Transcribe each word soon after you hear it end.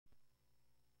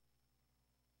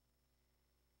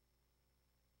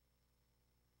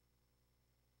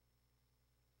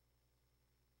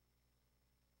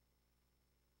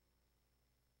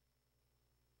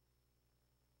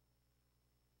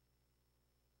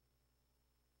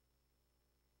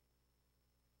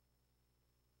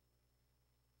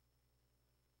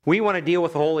We want to deal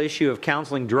with the whole issue of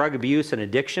counseling drug abuse and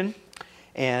addiction.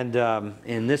 And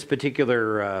in this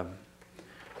particular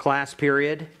class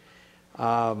period,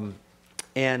 and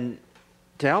to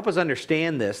help us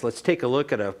understand this, let's take a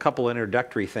look at a couple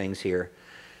introductory things here.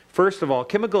 First of all,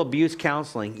 chemical abuse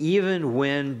counseling, even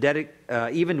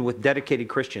with dedicated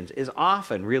Christians, is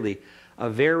often really a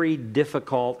very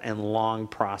difficult and long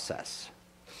process.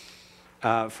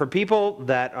 For people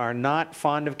that are not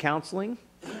fond of counseling,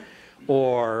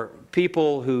 or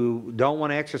people who don't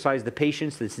want to exercise the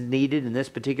patience that's needed in this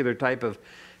particular type of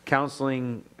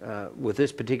counseling, with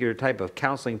this particular type of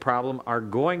counseling problem, are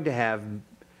going to have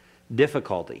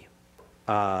difficulty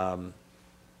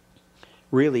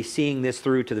really seeing this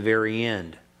through to the very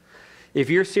end. If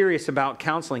you're serious about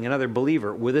counseling another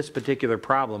believer with this particular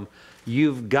problem,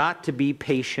 you've got to be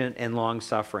patient and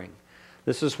long-suffering.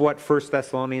 This is what 1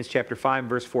 Thessalonians chapter 5,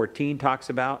 verse 14 talks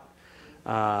about.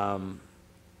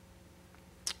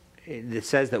 It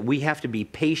says that we have to be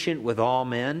patient with all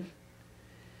men.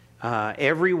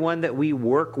 Everyone that we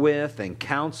work with and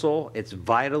counsel, it's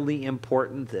vitally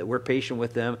important that we're patient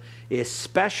with them,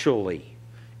 especially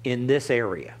in this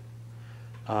area.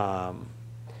 And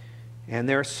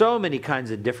there are so many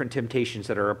kinds of different temptations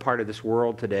that are a part of this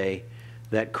world today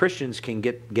that Christians can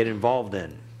get involved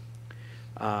in.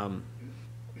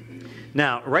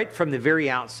 Now, right from the very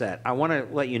outset, I want to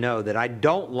let you know that I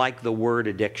don't like the word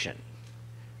addiction.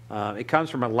 It comes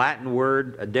from a Latin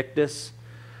word, addictus,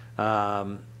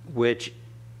 which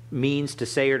means to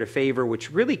say or to favor,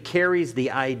 which really carries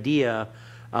the idea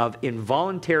of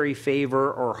involuntary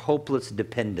favor or hopeless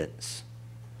dependence.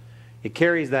 It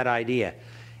carries that idea.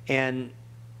 And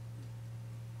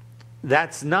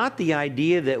that's not the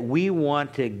idea that we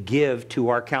want to give to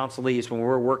our counselees when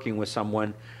we're working with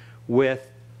someone with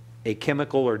a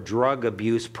chemical or drug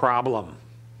abuse problem.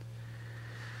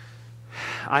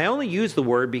 I only use the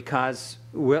word because,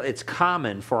 well, it's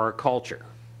common for our culture.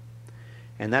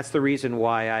 And that's the reason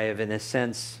why I have, in a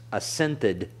sense,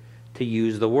 assented to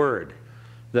use the word.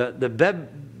 The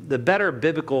better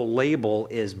biblical label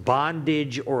is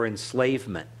bondage or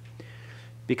enslavement.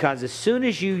 Because as soon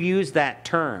as you use that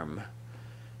term,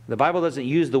 the Bible doesn't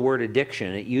use the word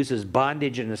addiction, it uses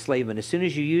bondage and enslavement. As soon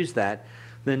as you use that,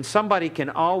 then somebody can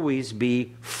always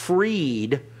be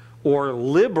freed or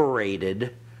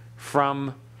liberated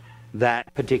from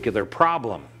that particular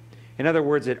problem. In other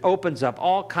words, it opens up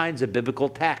all kinds of biblical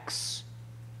texts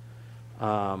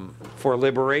for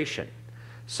liberation.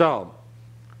 So,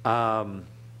 I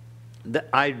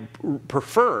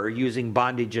prefer using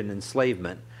bondage and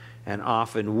enslavement, and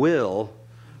often will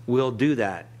do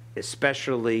that,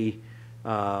 especially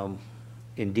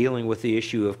in dealing with the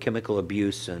issue of chemical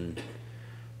abuse and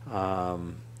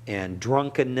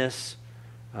drunkenness.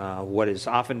 What is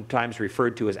oftentimes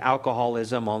referred to as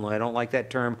alcoholism, although I don't like that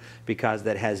term because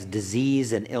that has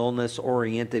disease and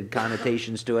illness-oriented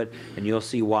connotations to it, and you'll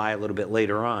see why a little bit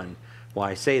later on,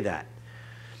 why I say that.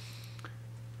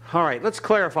 All right, let's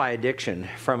clarify addiction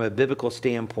from a biblical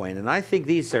standpoint, and I think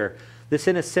this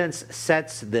in a sense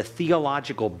sets the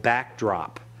theological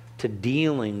backdrop to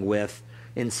dealing with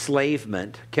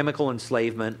enslavement, chemical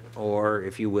enslavement, or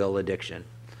if you will, addiction.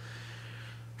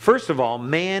 First of all,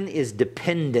 man is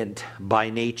dependent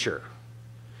by nature.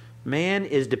 Man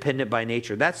is dependent by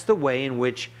nature. That's the way in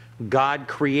which God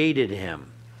created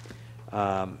him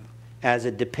as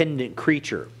a dependent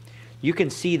creature. You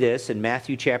can see this in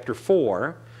Matthew chapter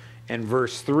 4 and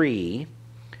verse 3,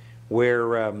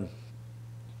 where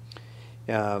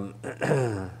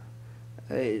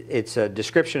it's a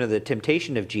description of the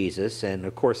temptation of Jesus, and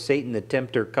of course Satan the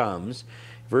tempter comes.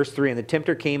 Verse 3, and the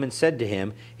tempter came and said to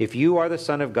him, if you are the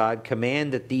Son of God,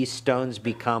 command that these stones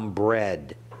become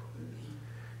bread.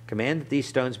 Command that these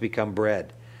stones become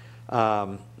bread.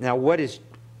 Now, what is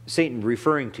Satan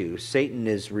referring to? Satan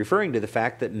is referring to the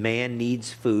fact that man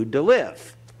needs food to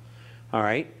live. All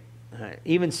right?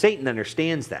 Even Satan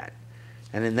understands that.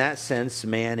 And in that sense,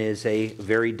 man is a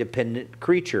very dependent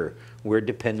creature. We're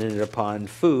dependent upon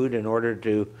food in order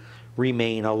to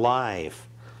remain alive.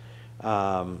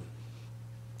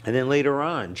 And then later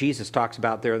on, Jesus talks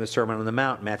about there in the Sermon on the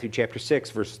Mount, Matthew chapter 6,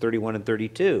 verses 31 and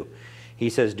 32. He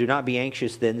says, do not be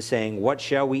anxious then, saying, what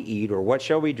shall we eat, or what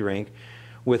shall we drink?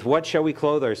 With what shall we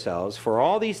clothe ourselves? For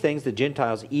all these things the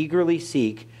Gentiles eagerly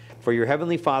seek, for your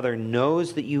heavenly Father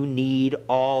knows that you need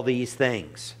all these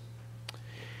things.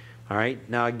 All right,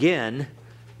 now again,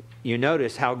 you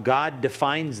notice how God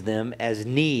defines them as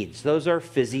needs. Those are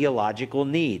physiological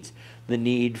needs. The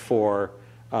need for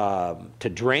to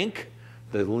drink,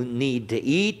 the need to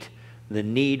eat, the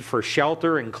need for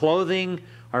shelter and clothing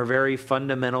are very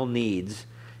fundamental needs,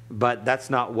 but that's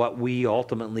not what we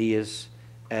ultimately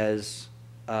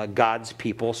God's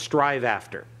people strive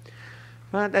after.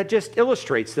 That just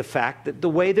illustrates the fact that the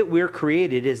way that we're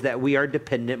created is that we are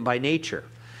dependent by nature.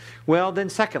 Well, then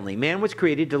secondly, man was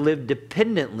created to live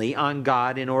dependently on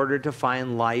God in order to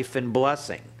find life and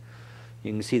blessing.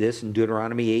 You can see this in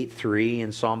Deuteronomy 8:3,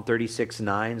 and Psalm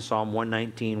 36:9, Psalm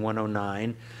 119,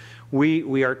 109.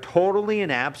 We are totally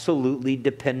and absolutely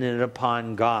dependent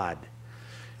upon God.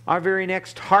 Our very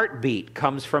next heartbeat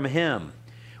comes from Him.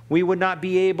 We would not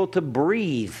be able to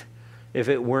breathe if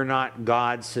it were not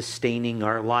God sustaining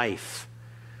our life.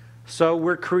 So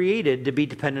we're created to be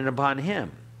dependent upon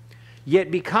Him.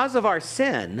 Yet because of our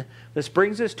sin, this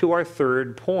brings us to our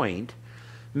third point.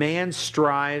 Man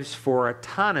strives for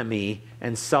autonomy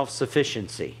and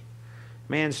self-sufficiency.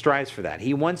 Man strives for that.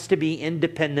 He wants to be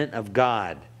independent of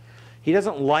God. He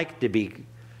doesn't like to be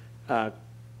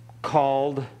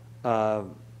called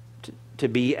to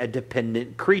be a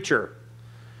dependent creature.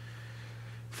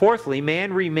 Fourthly,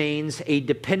 man remains a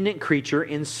dependent creature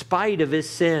in spite of his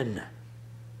sin.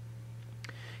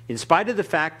 In spite of the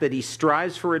fact that he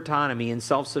strives for autonomy and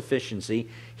self-sufficiency,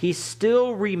 he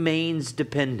still remains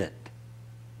dependent.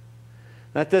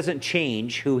 That doesn't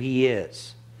change who he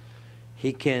is.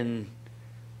 He can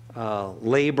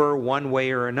labor one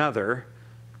way or another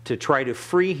to try to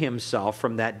free himself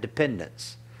from that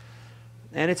dependence.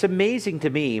 And it's amazing to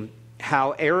me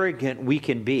how arrogant we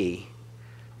can be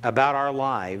about our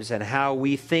lives and how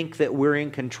we think that we're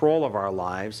in control of our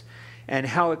lives and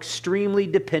how extremely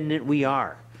dependent we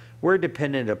are. We're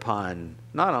dependent upon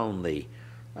not only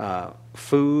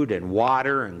food and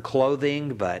water and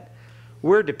clothing, but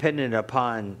we're dependent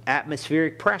upon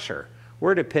atmospheric pressure.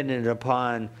 We're dependent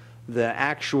upon the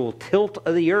actual tilt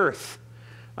of the earth.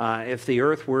 If the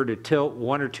earth were to tilt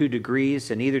 1 or 2 degrees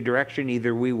in either direction,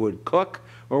 either we would cook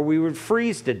or we would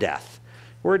freeze to death.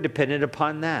 We're dependent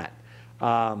upon that.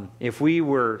 If we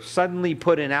were suddenly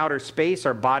put in outer space,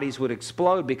 our bodies would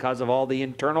explode because of all the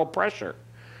internal pressure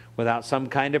without some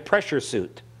kind of pressure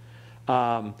suit.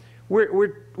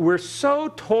 We're so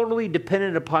totally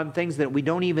dependent upon things that we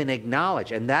don't even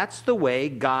acknowledge. And that's the way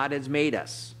God has made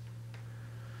us.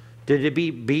 To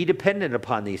be dependent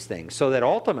upon these things. So that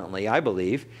ultimately, I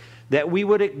believe, that we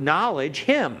would acknowledge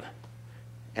Him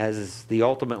as the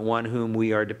ultimate one whom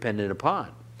we are dependent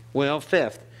upon. Well,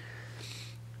 fifth,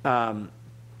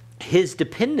 His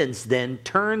dependence then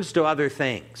turns to other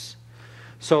things.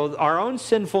 So our own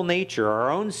sinful nature,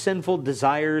 our own sinful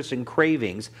desires and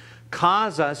cravings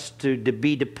cause us to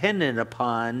be dependent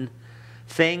upon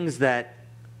things that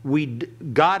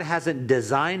God hasn't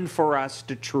designed for us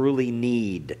to truly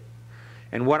need.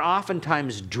 And what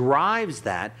oftentimes drives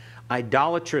that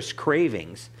idolatrous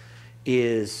cravings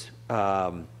is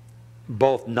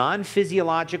both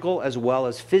non-physiological as well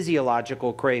as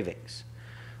physiological cravings.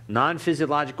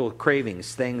 Non-physiological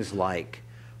cravings, things like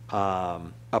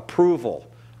approval.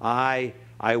 I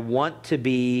want to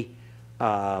be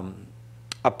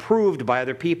approved by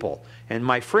other people. And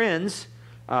my friends,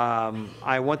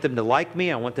 I want them to like me.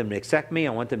 I want them to accept me.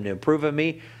 I want them to approve of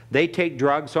me. They take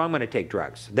drugs, so I'm going to take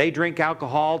drugs. They drink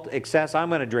alcohol to excess. I'm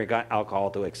going to drink alcohol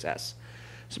to excess.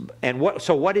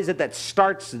 So what is it that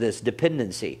starts this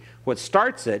dependency? What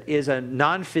starts it is a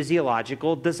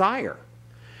non-physiological desire,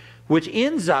 which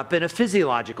ends up in a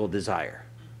physiological desire.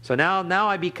 So now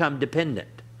I become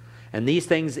dependent. And these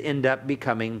things end up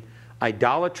becoming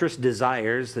idolatrous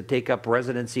desires that take up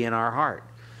residency in our heart.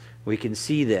 We can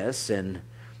see this in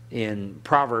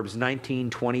Proverbs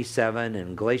 19:27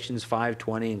 and Galatians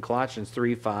 5:20 and Colossians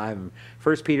 3:5 and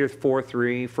 1 Peter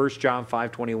 4:3, 1 John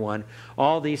 5:21.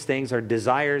 All these things are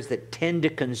desires that tend to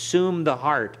consume the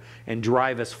heart and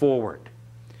drive us forward.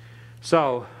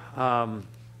 So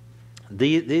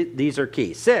these are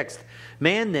key. Sixth,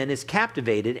 man then is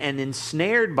captivated and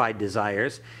ensnared by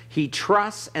desires he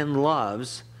trusts and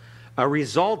loves,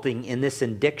 resulting in this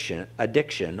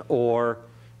addiction, or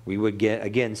we would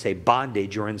again say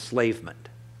bondage or enslavement.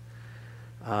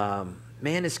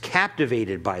 Man is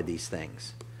captivated by these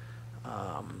things.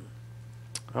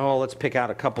 Let's pick out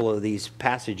a couple of these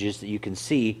passages that you can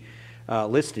see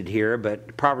listed here,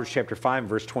 but Proverbs chapter 5,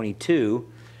 verse 22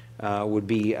 would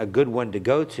be a good one to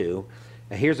go to.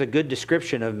 Here's a good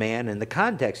description of man, and the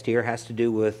context here has to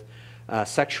do with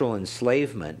sexual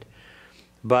enslavement.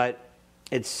 But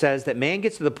it says that man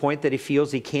gets to the point that he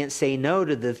feels he can't say no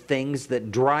to the things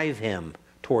that drive him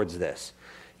towards this.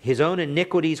 His own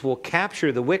iniquities will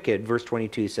capture the wicked, verse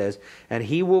 22 says, and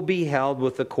he will be held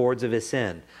with the cords of his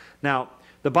sin. Now,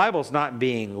 the Bible's not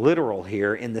being literal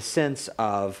here in the sense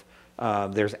of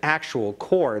there's actual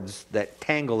cords that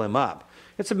tangle him up.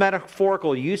 It's a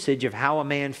metaphorical usage of how a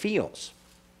man feels.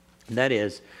 And that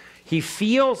is, He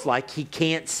feels like he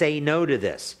can't say no to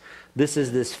this. This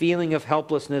is this feeling of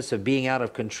helplessness, of being out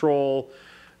of control,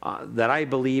 that I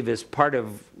believe is part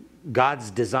of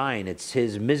God's design. It's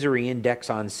his misery index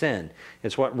on sin.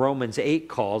 It's what Romans 8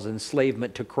 calls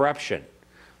enslavement to corruption.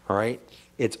 All right?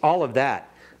 It's all of that.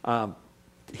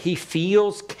 He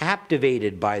feels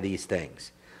captivated by these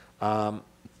things. Go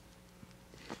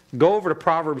over to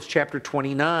Proverbs chapter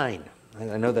 29.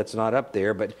 I know that's not up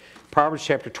there, but Proverbs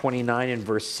chapter 29 and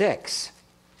verse 6,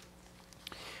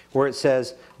 where it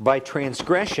says, "By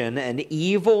transgression an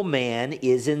evil man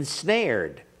is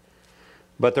ensnared,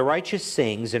 but the righteous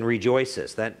sings and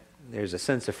rejoices." There's a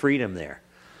sense of freedom there.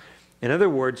 In other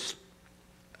words,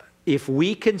 if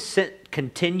we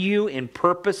continue in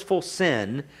purposeful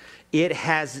sin, it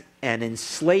has an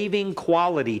enslaving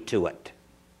quality to it.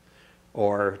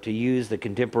 Or to use the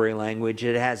contemporary language,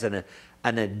 it has an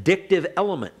addictive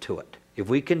element to it if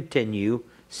we continue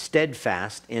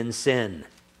steadfast in sin.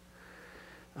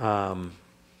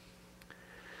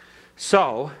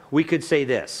 So we could say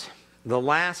this. The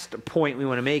last point we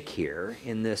want to make here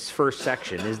in this first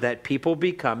section is that people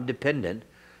become dependent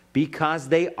because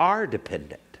they are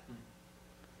dependent.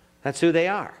 That's who they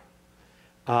are.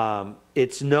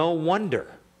 It's no wonder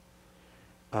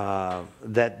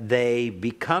that they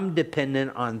become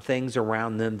dependent on things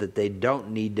around them that they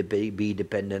don't need to be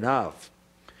dependent of.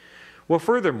 Well,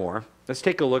 furthermore, let's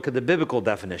take a look at the biblical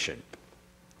definition.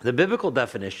 The biblical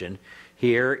definition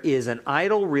here is an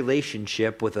idle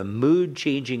relationship with a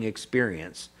mood-changing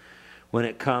experience when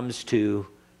it comes to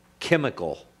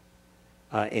chemical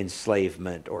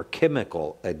enslavement or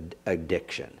chemical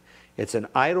addiction. It's an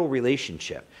idle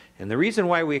relationship. And the reason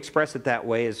why we express it that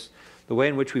way is the way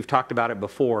in which we've talked about it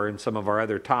before in some of our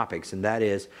other topics, and that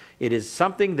is, it is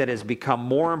something that has become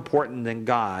more important than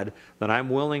God, that I'm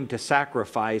willing to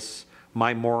sacrifice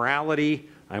my morality,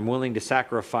 I'm willing to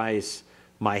sacrifice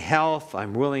my health,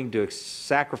 I'm willing to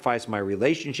sacrifice my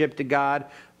relationship to God,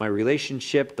 my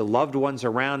relationship to loved ones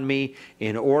around me,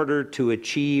 in order to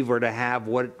achieve or to have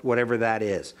whatever that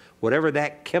is, whatever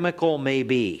that chemical may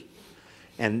be.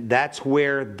 And that's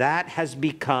where that has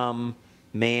become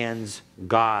man's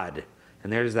God.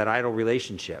 And there's that idle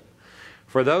relationship.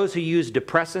 For those who use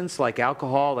depressants like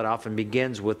alcohol, it often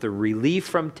begins with the relief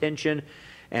from tension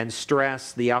and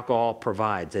stress the alcohol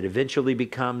provides. It eventually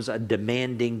becomes a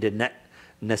demanding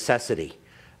necessity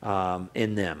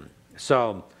in them.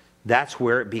 So that's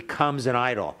where it becomes an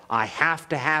idol. I have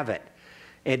to have it.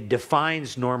 It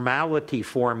defines normality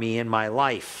for me in my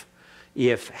life.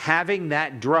 If having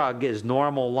that drug is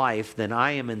normal life, then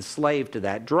I am enslaved to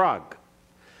that drug.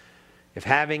 If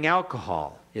having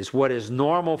alcohol is what is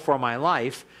normal for my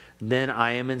life, then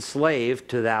I am enslaved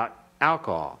to that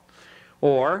alcohol.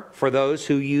 Or for those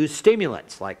who use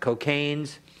stimulants like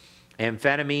cocaines,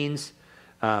 amphetamines,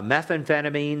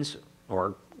 methamphetamines,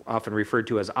 or often referred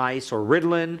to as ice or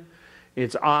Ritalin,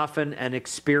 it's often an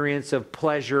experience of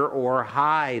pleasure or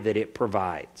high that it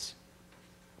provides.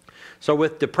 So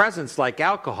with depressants like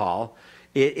alcohol,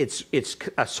 it's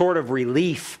a sort of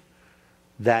relief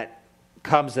that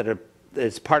comes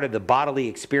as part of the bodily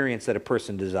experience that a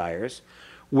person desires.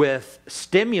 With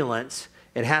stimulants,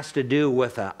 it has to do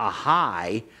with a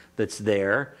high that's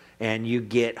there, and you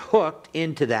get hooked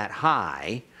into that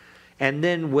high. And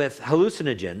then with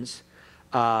hallucinogens,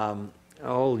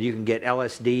 you can get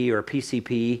LSD or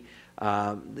PCP,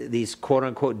 these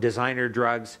quote-unquote designer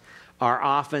drugs, are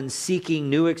often seeking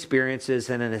new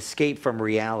experiences and an escape from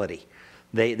reality.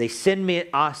 They send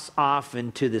us off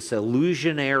into this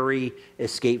illusionary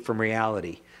escape from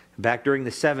reality. Back during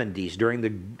the 70s, during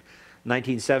the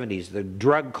 1970s, the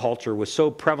drug culture was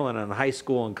so prevalent on high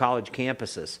school and college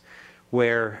campuses,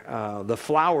 where the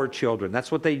flower children,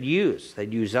 that's what they'd use.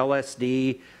 They'd use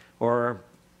LSD or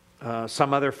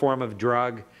some other form of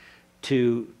drug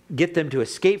to get them to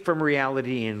escape from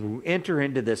reality and enter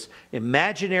into this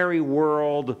imaginary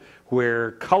world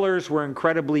where colors were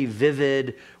incredibly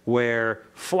vivid, where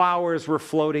flowers were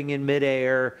floating in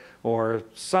midair, or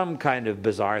some kind of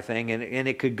bizarre thing. And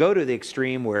it could go to the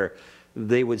extreme where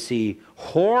they would see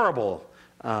horrible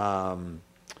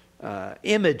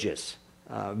images,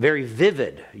 very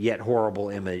vivid yet horrible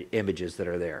images that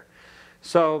are there.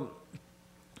 So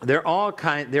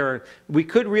we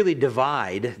could really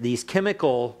divide these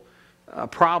chemical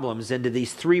problems into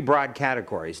these three broad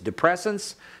categories: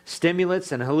 depressants,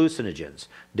 stimulants, and hallucinogens.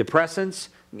 Depressants,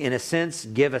 in a sense,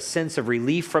 give a sense of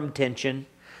relief from tension.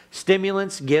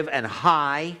 Stimulants give an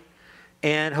high,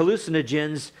 and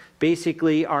hallucinogens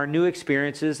basically are new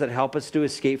experiences that help us to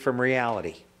escape from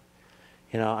reality.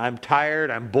 You know, I'm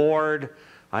tired, I'm bored,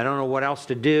 I don't know what else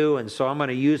to do, and so I'm going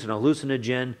to use an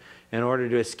hallucinogen in order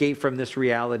to escape from this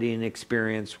reality and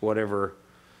experience whatever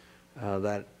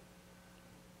that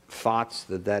thoughts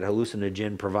that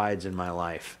hallucinogen provides in my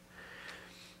life.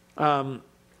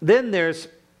 Then there's,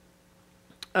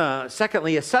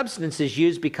 secondly, a substance is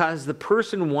used because the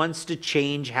person wants to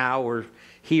change how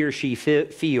he or she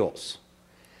feels.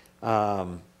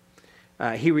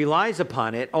 He relies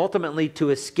upon it ultimately to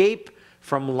escape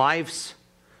from life's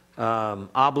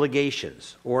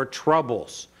obligations or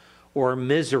troubles or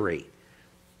misery.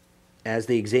 As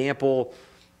the example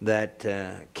that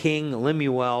King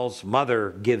Lemuel's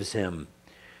mother gives him.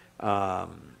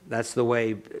 That's the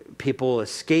way people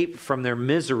escape from their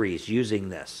miseries using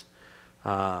this.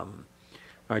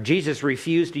 Jesus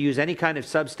refused to use any kind of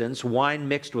substance, wine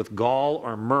mixed with gall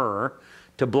or myrrh,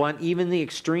 to blunt even the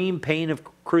extreme pain of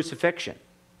crucifixion.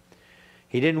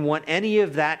 He didn't want any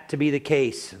of that to be the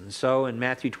case. And so in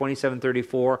Matthew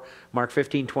 27:34, Mark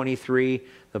 15:23,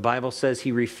 the Bible says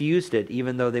he refused it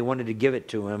even though they wanted to give it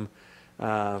to him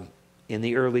in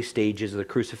the early stages of the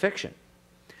crucifixion.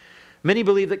 Many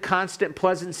believe that constant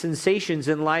pleasant sensations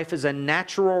in life is a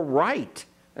natural right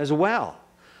as well.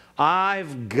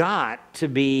 I've got to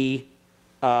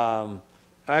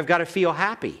feel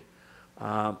happy.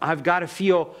 I've got to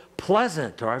feel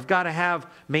pleasant, or I've got to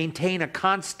maintain a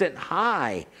constant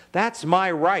high. That's my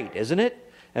right, isn't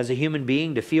it, as a human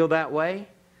being, to feel that way?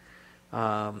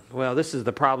 Well, this is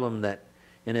the problem that,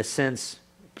 in a sense,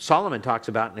 Solomon talks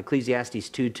about in Ecclesiastes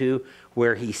 2:2,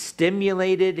 where he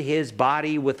stimulated his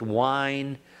body with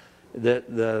wine.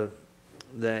 The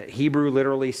Hebrew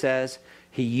literally says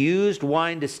he used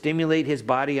wine to stimulate his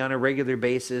body on a regular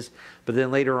basis, but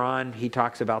then later on he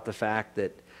talks about the fact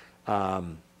that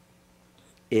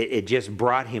it just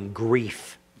brought him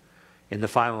grief in the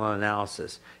final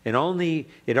analysis. It only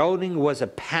was a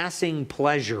passing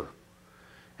pleasure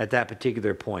at that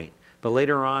particular point. But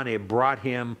later on, it brought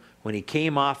him, when he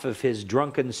came off of his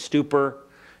drunken stupor,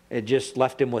 it just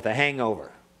left him with a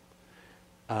hangover.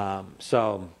 But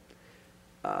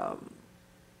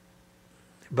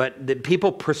the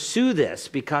people pursue this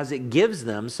because it gives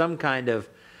them some kind of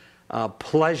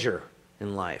pleasure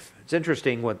in life. It's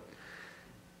interesting what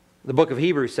the book of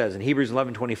Hebrews says in Hebrews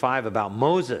 11:25 about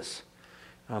Moses.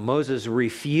 Moses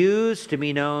refused to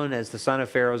be known as the son of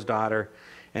Pharaoh's daughter,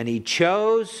 and he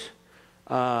chose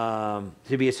to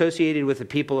be associated with the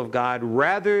people of God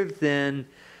rather than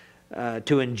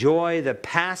to enjoy the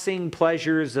passing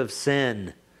pleasures of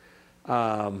sin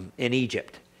in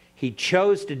Egypt. He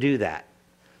chose to do that.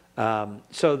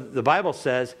 So the Bible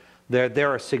says there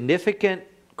are significant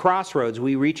crossroads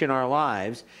we reach in our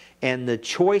lives, and the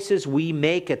choices we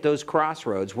make at those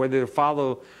crossroads, whether to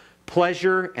follow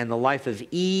pleasure and the life of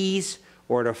ease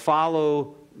or to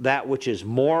follow that which is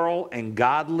moral and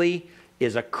godly,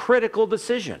 is a critical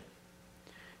decision.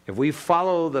 If we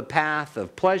follow the path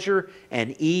of pleasure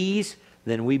and ease,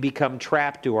 then we become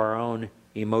trapped to our own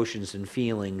emotions and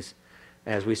feelings,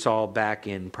 as we saw back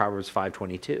in Proverbs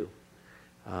 5:22.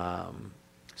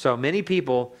 So many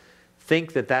people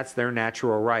think that that's their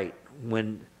natural right,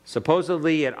 when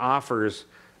supposedly it offers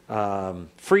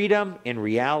freedom. In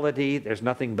reality, there's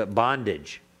nothing but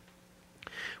bondage.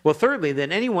 Well, thirdly,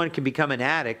 then anyone can become an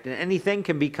addict, and anything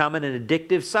can become an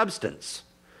addictive substance.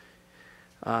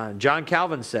 John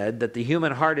Calvin said that the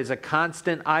human heart is a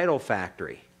constant idol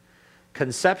factory.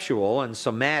 Conceptual and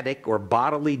somatic or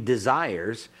bodily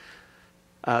desires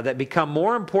that become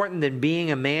more important than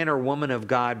being a man or woman of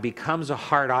God becomes a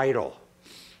heart idol.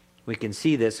 We can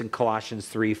see this in Colossians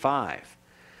 3:5.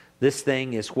 This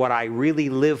thing is what I really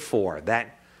live for,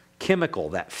 that chemical,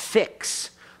 that fix,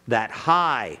 that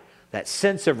high, that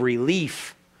sense of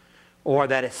relief, or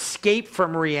that escape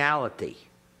from reality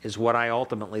is what I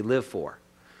ultimately live for.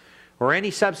 Or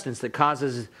any substance that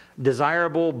causes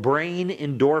desirable brain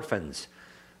endorphins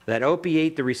that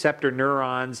opiate the receptor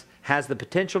neurons has the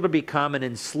potential to become an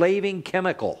enslaving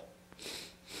chemical.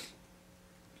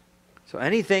 So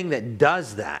anything that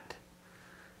does that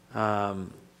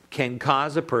can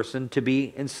cause a person to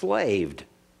be enslaved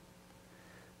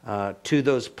to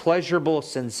those pleasurable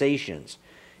sensations.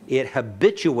 It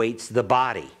habituates the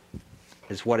body,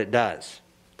 is what it does.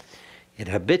 It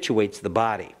habituates the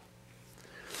body.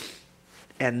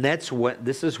 And this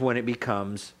is when it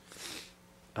becomes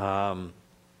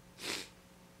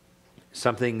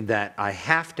something that I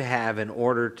have to have in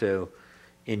order to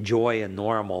enjoy a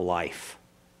normal life.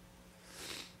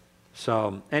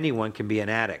 So anyone can be an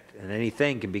addict, and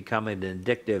anything can become an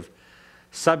addictive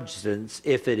substance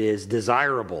if it is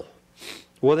desirable.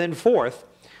 Well, then fourth,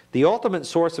 the ultimate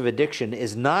source of addiction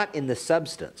is not in the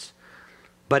substance,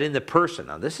 but in the person.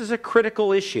 Now, this is a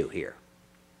critical issue here.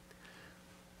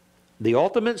 The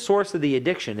ultimate source of the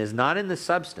addiction is not in the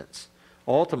substance.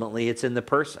 Ultimately, it's in the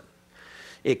person.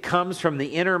 It comes from the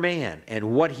inner man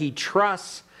and what he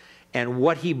trusts and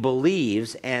what he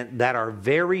believes, and that are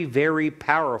very, very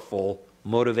powerful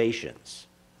motivations.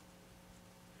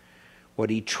 What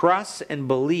he trusts and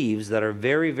believes that are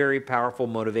very, very powerful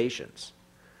motivations.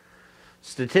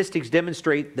 Statistics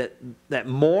demonstrate that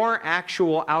more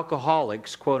actual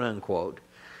alcoholics, quote unquote,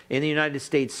 in the United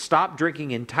States stop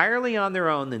drinking entirely on their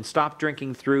own than stop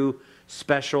drinking through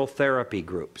special therapy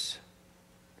groups.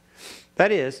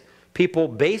 That is, people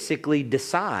basically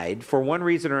decide for one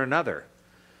reason or another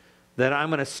that I'm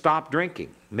going to stop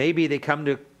drinking. Maybe they come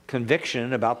to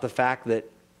conviction about the fact that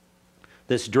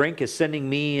this drink is sending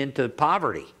me into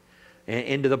poverty,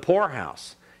 into the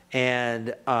poorhouse.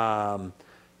 And and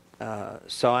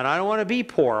I don't want to be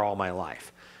poor all my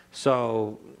life.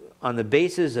 So on the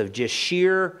basis of just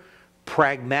sheer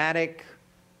pragmatic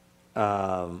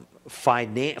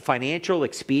financial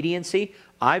expediency,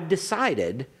 I've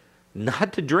decided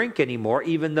not to drink anymore,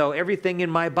 even though everything in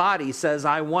my body says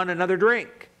I want another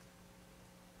drink.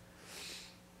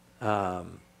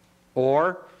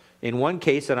 Or in one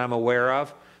case that I'm aware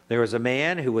of, there was a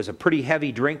man who was a pretty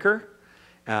heavy drinker.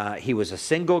 He was a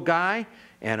single guy,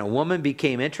 and a woman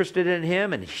became interested in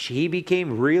him, and he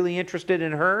became really interested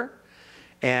in her.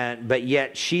 But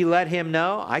yet she let him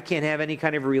know, I can't have any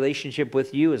kind of relationship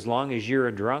with you as long as you're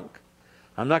a drunk.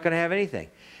 I'm not going to have anything.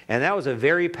 And that was a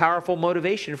very powerful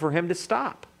motivation for him to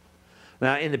stop.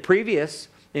 Now, in previous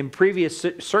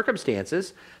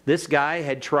circumstances, this guy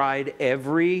had tried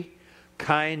every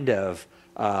kind of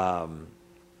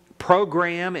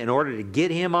program in order to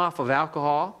get him off of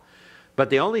alcohol. But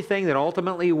the only thing that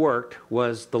ultimately worked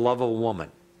was the love of a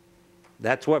woman.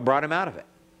 That's what brought him out of it.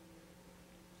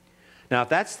 Now, if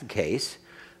that's the case,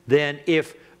 then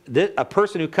if a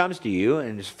person who comes to you,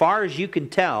 and as far as you can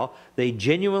tell, they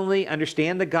genuinely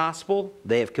understand the gospel,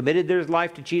 they have committed their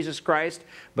life to Jesus Christ,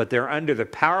 but they're under the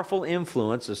powerful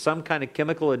influence of some kind of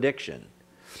chemical addiction,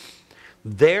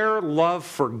 their love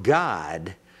for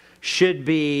God should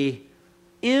be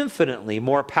infinitely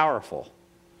more powerful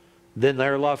than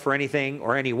their love for anything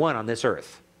or anyone on this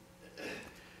earth.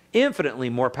 Infinitely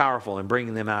more powerful in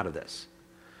bringing them out of this.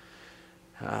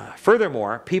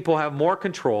 Furthermore, people have more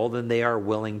control than they are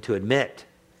willing to admit.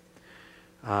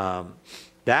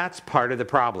 That's part of the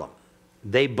problem.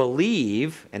 They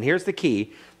believe, and here's the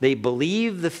key, they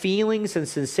believe the feelings and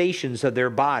sensations of their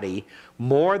body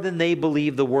more than they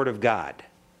believe the Word of God.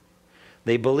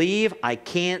 They believe, I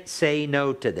can't say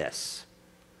no to this.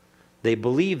 They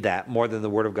believe that more than the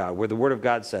Word of God, where the Word of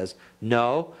God says,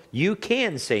 no, you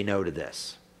can say no to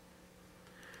this.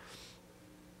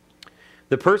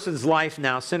 The person's life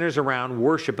now centers around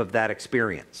worship of that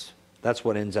experience. That's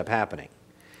what ends up happening.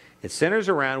 It centers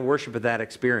around worship of that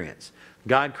experience.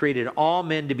 God created all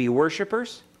men to be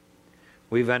worshipers.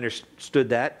 We've understood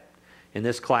that in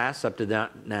this class up to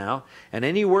now. And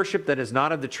any worship that is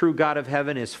not of the true God of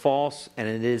heaven is false, and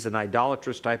it is an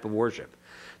idolatrous type of worship.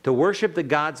 To worship the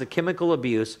gods of chemical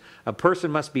abuse, a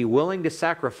person must be willing to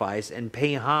sacrifice and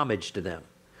pay homage to them.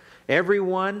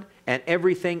 Everyone and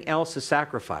everything else is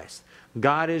sacrificed.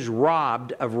 God is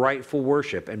robbed of rightful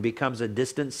worship and becomes a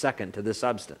distant second to the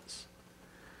substance.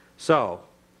 So,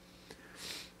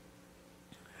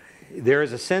 there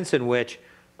is a sense in which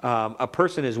a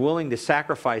person is willing to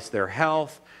sacrifice their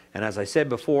health, and as I said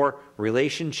before,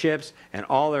 relationships and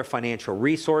all their financial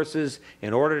resources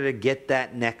in order to get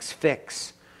that next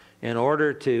fix, in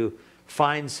order to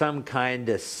find some kind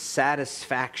of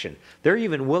satisfaction. They're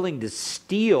even willing to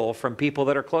steal from people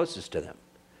that are closest to them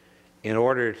in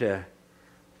order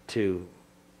to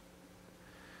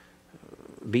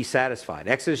be satisfied.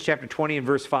 Exodus chapter 20 and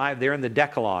verse 5, there in the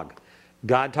Decalogue,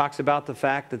 God talks about the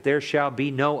fact that there shall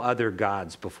be no other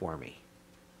gods before me.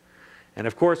 And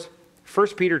of course, 1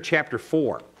 Peter chapter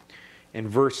 4 and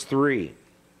verse 3,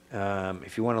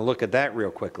 if you want to look at that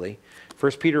real quickly.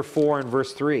 1 Peter 4 and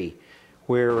verse 3,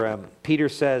 where Peter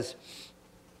says,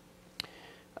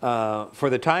 for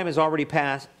the time is already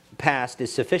past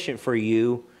is sufficient for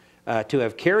you to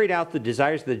have carried out the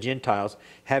desires of the Gentiles,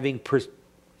 having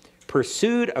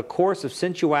pursued a course of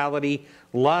sensuality,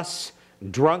 lusts,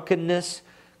 drunkenness,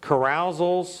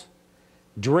 carousals,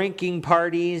 drinking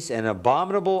parties, and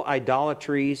abominable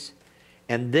idolatries.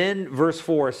 And then verse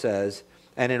 4 says,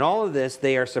 and in all of this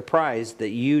they are surprised that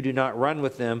you do not run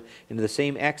with them into the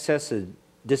same excess of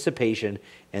dissipation,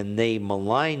 and they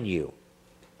malign you.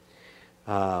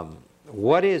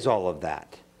 What is all of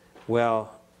that?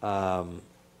 Well,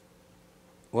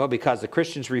 because the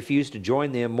Christians refuse to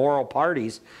join the immoral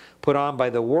parties put on by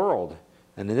the world,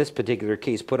 and in this particular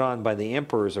case put on by the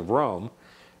emperors of Rome,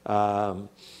 then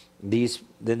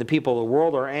the people of the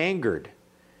world are angered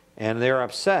and they're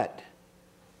upset.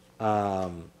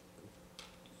 And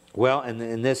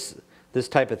this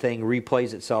type of thing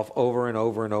replays itself over and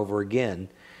over and over again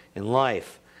in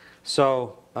life.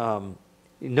 So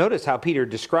notice how Peter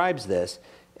describes this.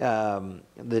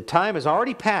 The time has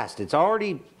already passed. It's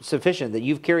already sufficient that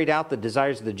you've carried out the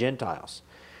desires of the Gentiles.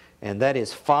 And that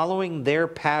is following their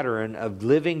pattern of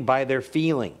living by their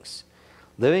feelings,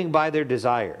 living by their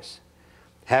desires,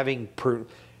 having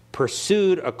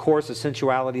pursued a course of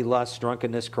sensuality, lust,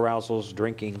 drunkenness, carousals,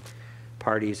 drinking,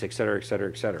 parties, etc., etc.,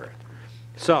 etc.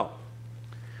 So,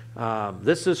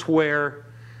 this is where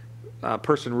a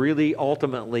person really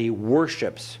ultimately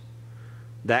worships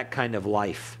that kind of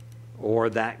life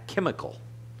or that chemical.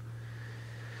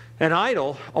 An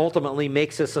idol ultimately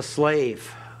makes us a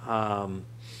slave.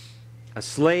 A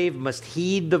slave must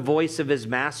heed the voice of his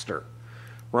master.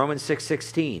 Romans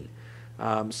 6:16.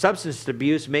 Substance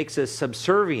abuse makes us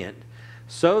subservient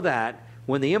so that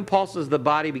when the impulses of the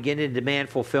body begin to demand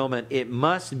fulfillment, it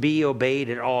must be obeyed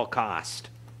at all cost.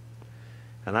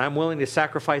 And I'm willing to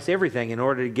sacrifice everything in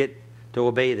order to get to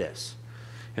obey this.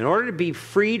 In order to be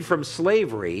freed from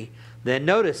slavery, then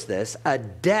notice this, a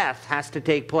death has to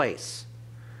take place.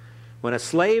 When a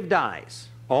slave dies,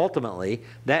 ultimately,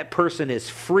 that person is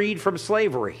freed from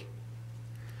slavery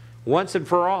once and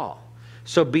for all.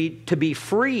 So to be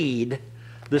freed,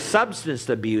 the substance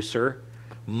abuser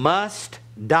must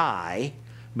die.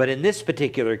 But in this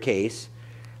particular case,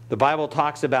 the Bible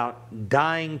talks about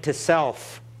dying to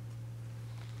self.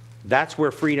 That's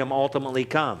where freedom ultimately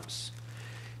comes.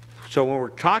 So when we're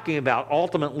talking about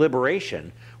ultimate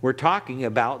liberation, we're talking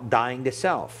about dying to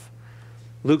self.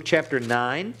 Luke chapter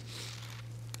 9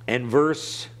 and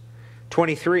verse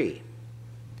 23,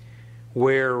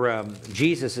 where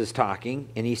Jesus is talking,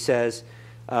 and he says,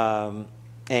 and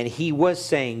he was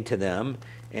saying to them,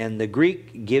 and the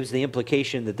Greek gives the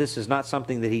implication that this is not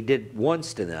something that he did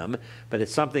once to them, but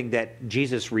it's something that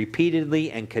Jesus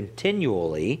repeatedly and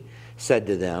continually said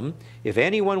to them, if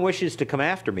anyone wishes to come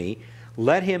after me,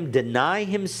 let him deny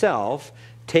himself,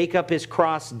 take up his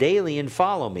cross daily and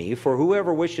follow me. For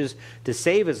whoever wishes to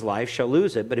save his life shall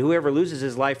lose it, but whoever loses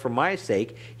his life for my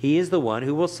sake, he is the one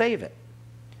who will save it.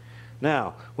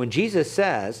 Now, when Jesus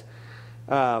says,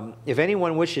 if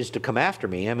anyone wishes to come after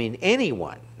me, I mean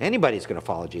anybody's going to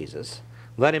follow Jesus,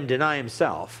 let him deny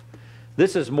himself.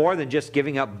 This is more than just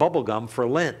giving up bubble gum for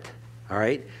Lent, all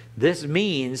right? This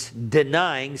means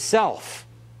denying self.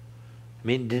 I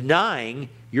mean, denying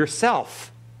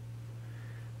yourself.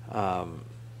 I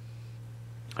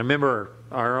remember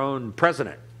our own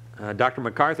president, Dr.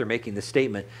 MacArthur, making the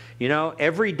statement, you know,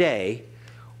 every day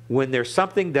when there's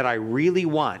something that I really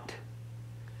want,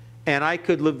 and I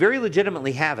could very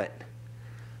legitimately have it,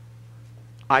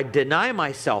 I deny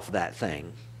myself that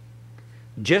thing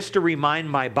just to remind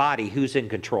my body who's in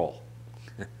control.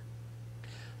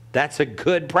 That's a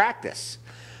good practice.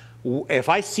 If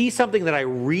I see something that I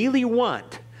really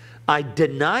want, I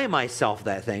deny myself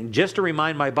that thing just to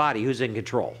remind my body who's in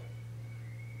control.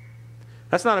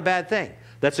 That's not a bad thing.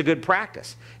 That's a good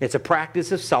practice. It's a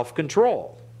practice of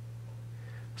self-control.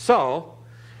 So,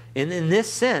 in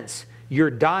this sense, you're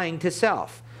dying to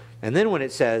self. And then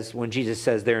when Jesus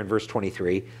says there in verse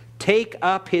 23, take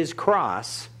up his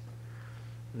cross.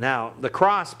 Now, the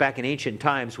cross back in ancient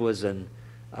times was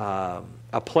a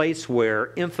place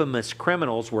where infamous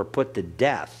criminals were put to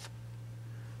death.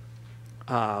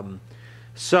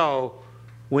 So,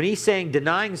 when he's saying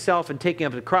denying self and taking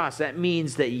up the cross, that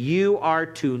means that you are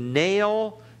to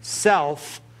nail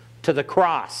self to the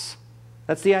cross.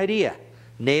 That's the idea.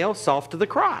 Nail self to the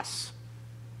cross.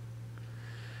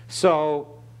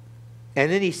 So, and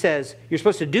then he says, you're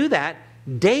supposed to do that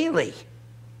daily.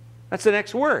 That's the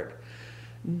next word.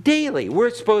 Daily.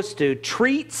 We're supposed to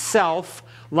treat self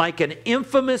like an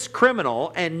infamous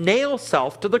criminal and nail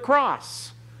self to the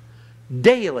cross.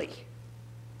 Daily.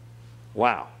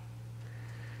 Wow.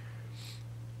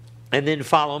 And then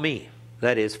follow me.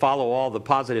 That is, follow all the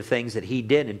positive things that he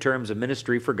did in terms of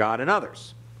ministry for God and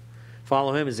others.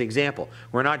 Follow him as an example.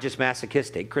 We're not just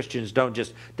masochistic. Christians don't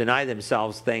just deny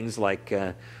themselves things like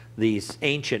these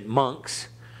ancient monks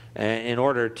in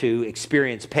order to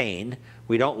experience pain.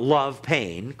 We don't love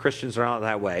pain. Christians are not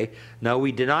that way. No,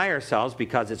 we deny ourselves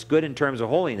because it's good in terms of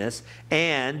holiness,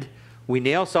 and we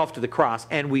nail self to the cross,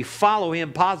 and we follow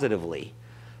him positively.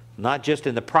 Not just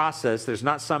in the process. There's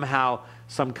not somehow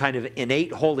some kind of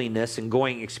innate holiness in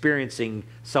experiencing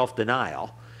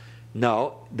self-denial.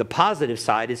 No, the positive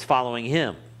side is following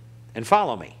him. And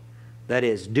follow me. That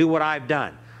is, do what I've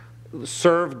done.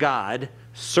 Serve God,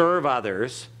 serve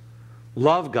others,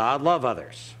 love God, love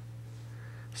others.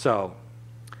 So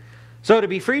to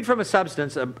be freed from a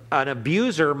substance, an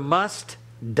abuser must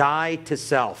die to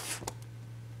self.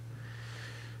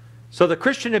 So the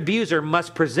Christian abuser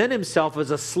must present himself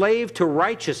as a slave to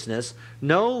righteousness,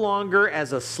 no longer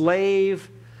as a slave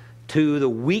to the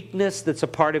weakness that's a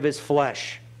part of his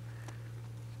flesh.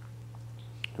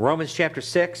 Romans chapter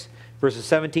 6, verses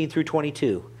 17 through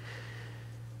 22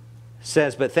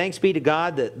 says, "But thanks be to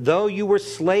God that though you were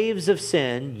slaves of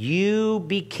sin, you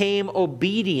became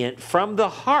obedient from the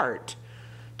heart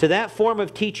to that form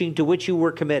of teaching to which you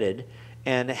were committed.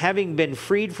 And having been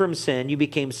freed from sin, you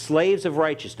became slaves of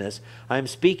righteousness. I am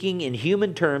speaking in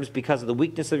human terms because of the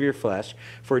weakness of your flesh.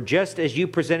 For just as you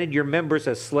presented your members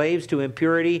as slaves to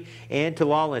impurity and to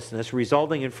lawlessness,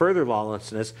 resulting in further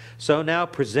lawlessness, so now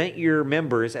present your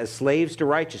members as slaves to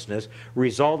righteousness,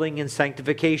 resulting in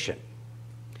sanctification.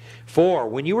 For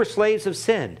when you were slaves of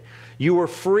sin, you were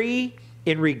free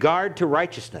in regard to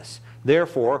righteousness.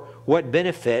 Therefore, what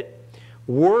benefit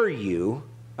were you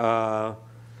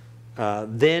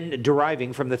then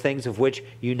deriving from the things of which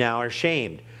you now are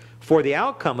ashamed? For the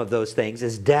outcome of those things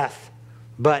is death.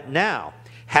 But now,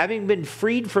 having been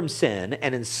freed from sin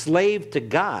and enslaved to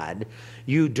God,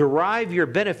 you derive your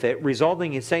benefit,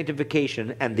 resulting in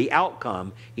sanctification, and the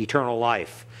outcome, eternal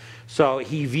life." So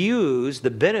he views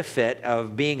the benefit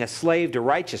of being a slave to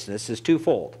righteousness as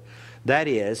twofold. That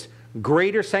is,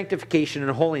 greater sanctification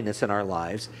and holiness in our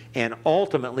lives, and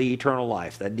ultimately eternal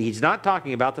life. That he's not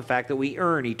talking about the fact that we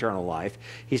earn eternal life.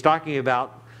 He's talking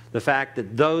about the fact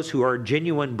that those who are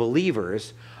genuine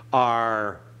believers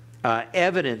are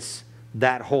evidence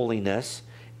that holiness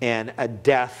and a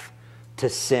death to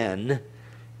sin,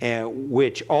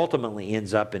 which ultimately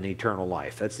ends up in eternal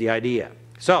life. That's the idea.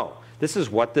 So this is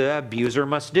what the abuser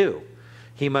must do.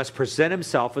 He must present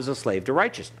himself as a slave to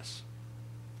righteousness.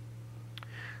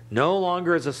 No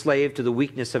longer as a slave to the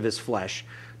weakness of his flesh,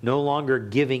 no longer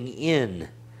giving in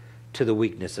to the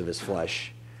weakness of his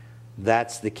flesh.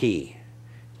 That's the key.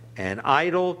 An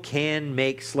idol can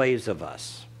make slaves of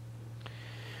us.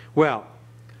 Well,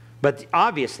 but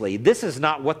obviously this is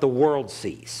not what the world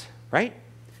sees, right?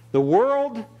 The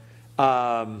world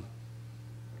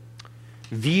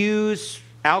views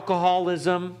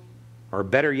alcoholism, or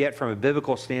better yet from a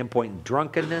biblical standpoint,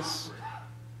 drunkenness,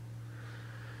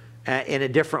 in a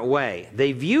different way.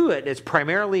 They view it as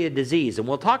primarily a disease, and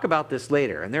we'll talk about this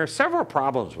later. And there are several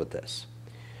problems with this.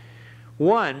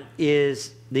 One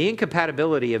is the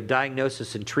incompatibility of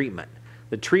diagnosis and treatment.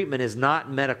 The treatment is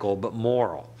not medical but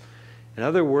moral. In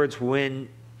other words, when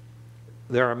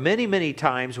there are many, many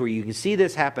times where you can see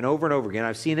this happen over and over again.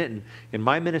 I've seen it in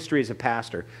my ministry as a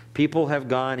pastor. People have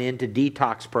gone into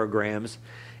detox programs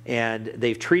and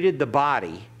they've treated the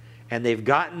body, and they've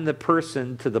gotten the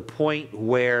person to the point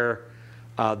where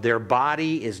their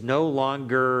body is no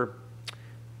longer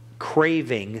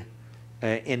craving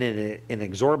in an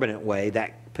exorbitant way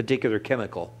that particular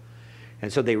chemical.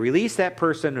 And so they release that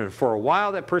person, and for a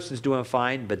while that person's doing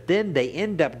fine, but then they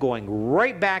end up going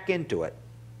right back into it.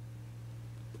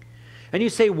 And you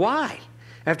say, why?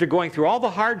 After going through all the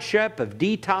hardship of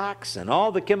detox and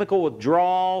all the chemical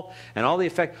withdrawal and all the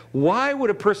effect, why would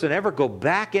a person ever go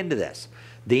back into this?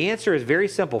 The answer is very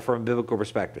simple from a biblical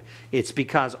perspective. It's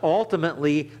because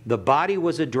ultimately the body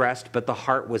was addressed, but the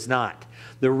heart was not.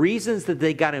 The reasons that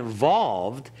they got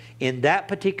involved in that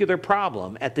particular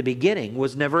problem at the beginning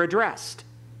was never addressed.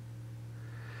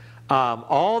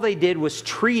 All they did was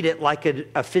treat it like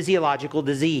a physiological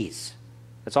disease.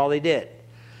 That's all they did.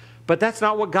 But that's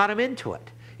not what got them into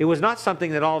it. It was not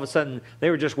something that all of a sudden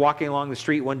they were just walking along the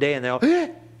street one day and they'll,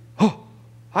 oh,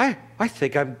 I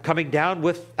think I'm coming down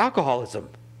with alcoholism.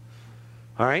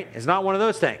 All right? It's not one of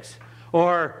those things.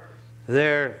 Or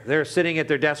they're sitting at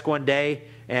their desk one day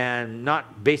and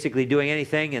not basically doing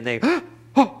anything, and they,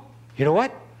 oh, you know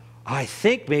what? I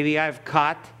think maybe I've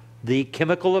caught the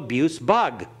chemical abuse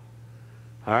bug.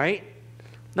 All right?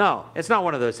 No, it's not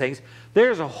one of those things.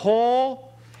 There's a whole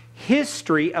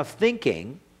history of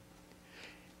thinking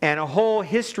and a whole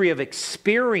history of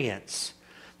experience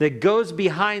that goes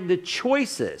behind the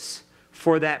choices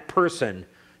for that person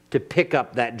to pick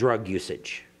up that drug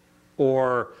usage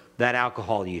or that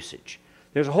alcohol usage.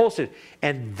 There's a whole,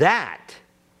 and that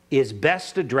is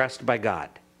best addressed by God.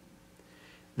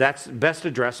 That's best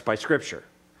addressed by Scripture.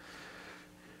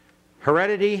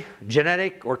 Heredity,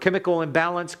 genetic, or chemical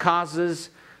imbalance causes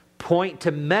point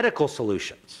to medical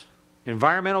solutions.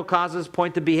 Environmental causes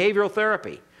point to behavioral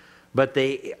therapy. But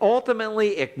they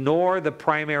ultimately ignore the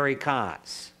primary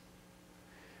cause.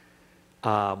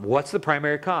 What's the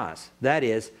primary cause? That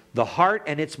is, the heart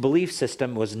and its belief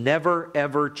system was never,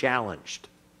 ever challenged.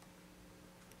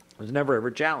 It was never,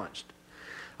 ever challenged.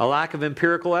 a lack of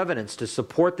empirical evidence to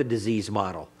support the disease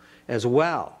model as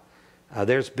well.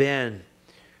 There's been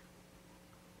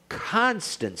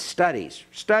constant studies,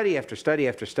 study after study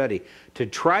after study, to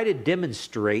try to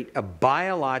demonstrate a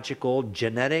biological,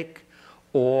 genetic,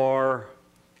 or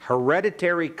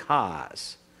hereditary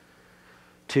cause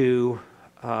to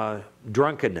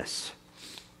drunkenness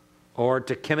or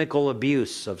to chemical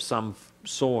abuse of some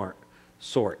sort.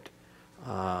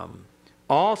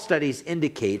 All studies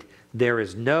indicate there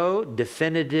is no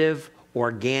definitive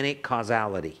organic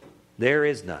causality. There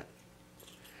is none.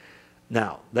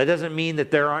 Now, that doesn't mean that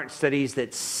there aren't studies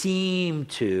that seem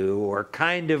to or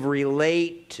kind of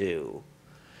relate to.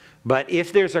 But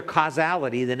if there's a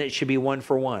causality, then it should be one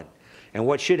for one. And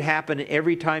what should happen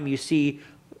every time you see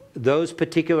those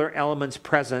particular elements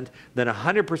present, then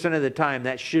 100% of the time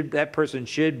that person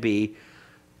should be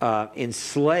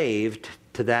enslaved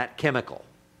to that chemical.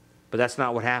 But that's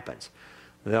not what happens.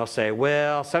 They'll say,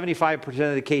 well, 75%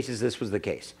 of the cases this was the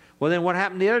case. Well, then what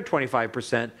happened to the other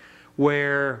 25%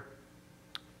 where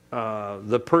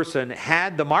the person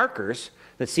had the markers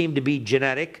that seemed to be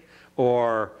genetic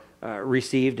or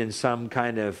received in some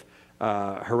kind of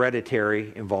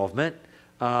hereditary involvement,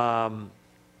 and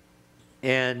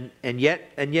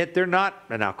yet they're not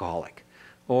an alcoholic,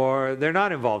 or they're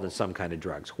not involved in some kind of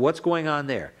drugs. What's going on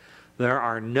there? There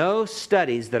are no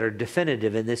studies that are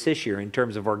definitive in this issue in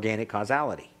terms of organic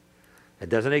causality. It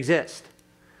doesn't exist.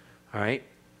 All right?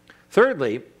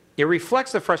 Thirdly, it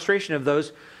reflects the frustration of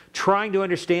those trying to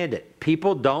understand it.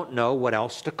 People don't know what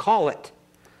else to call it.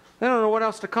 They don't know what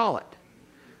else to call it.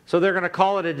 So they're going to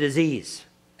call it a disease.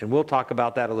 And we'll talk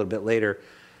about that a little bit later,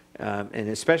 and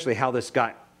especially how this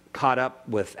got caught up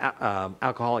with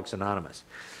Alcoholics Anonymous.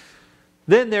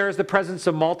 Then there is the presence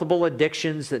of multiple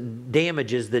addictions that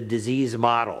damages the disease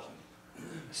model.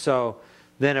 So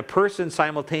then a person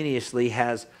simultaneously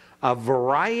has a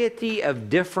variety of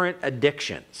different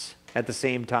addictions at the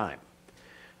same time.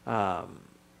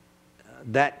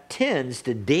 That tends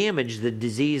to damage the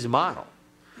disease model.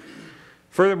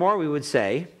 Furthermore, we would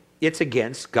say it's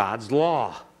against God's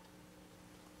law.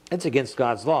 It's against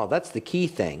God's law. That's the key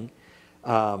thing.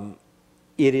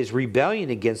 It is rebellion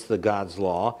against the God's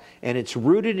law, and it's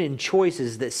rooted in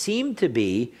choices that seem to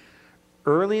be,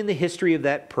 early in the history of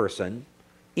that person,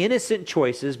 innocent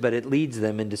choices, but it leads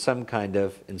them into some kind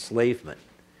of enslavement.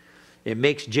 It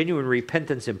makes genuine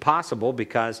repentance impossible,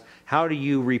 because how do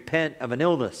you repent of an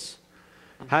illness?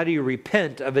 How do you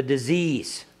repent of a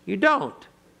disease? You don't.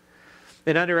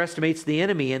 It underestimates the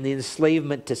enemy and the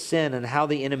enslavement to sin, and how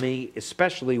the enemy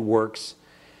especially works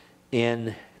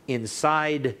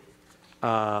inside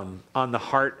on the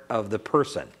heart of the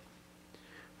person,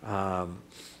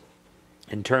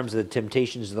 in terms of the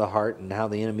temptations of the heart and how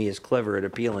the enemy is clever at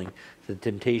appealing to the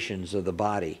temptations of the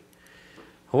body.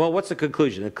 Well, what's the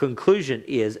conclusion? The conclusion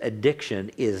is addiction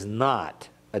is not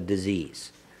a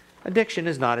disease. Addiction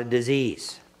is not a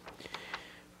disease.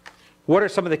 What are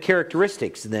some of the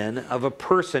characteristics then of a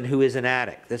person who is an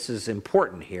addict? This is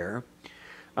important here.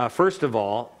 First of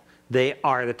all, they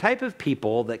are the type of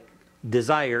people that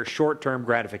desire short-term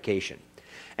gratification.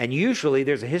 And usually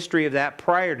there's a history of that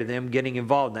prior to them getting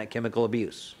involved in that chemical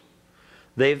abuse.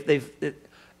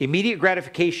 Immediate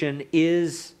gratification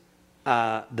is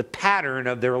the pattern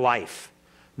of their life.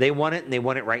 They want it, and they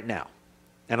want it right now.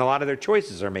 And a lot of their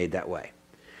choices are made that way.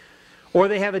 Or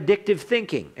they have addictive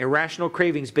thinking, irrational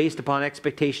cravings based upon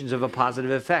expectations of a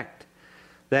positive effect.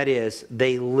 That is,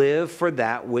 they live for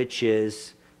that which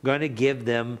is going to give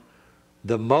them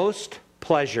the most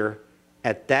pleasure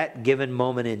at that given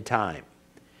moment in time.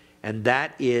 And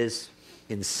that is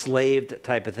enslaved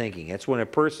type of thinking. It's when a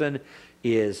person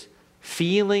is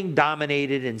feeling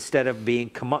dominated instead of being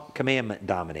commandment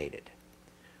dominated.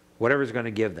 Whatever's going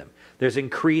to give them. There's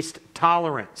increased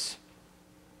tolerance.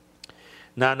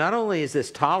 Now, not only is this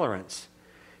tolerance,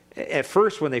 at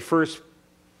first, when they first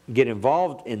get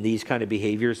involved in these kind of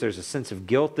behaviors, there's a sense of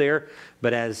guilt there.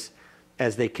 But as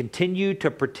they continue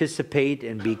to participate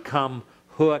and become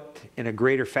hooked in a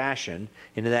greater fashion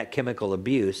into that chemical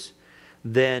abuse,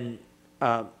 then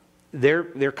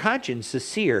their conscience is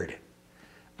seared.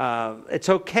 It's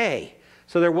okay.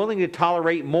 So they're willing to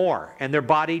tolerate more, and their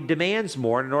body demands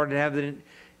more in order to have the,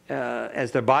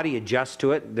 as their body adjusts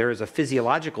to it, there is a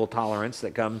physiological tolerance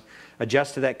that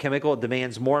adjusts to that chemical. It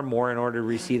demands more and more in order to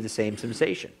receive the same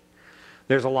sensation.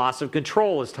 There's a loss of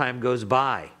control as time goes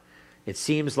by. It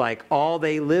seems like all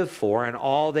they live for and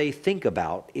all they think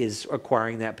about is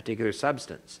acquiring that particular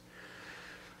substance.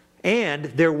 And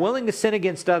they're willing to sin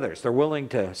against others. They're willing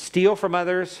to steal from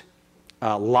others,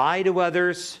 lie to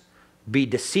others, be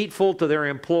deceitful to their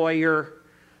employer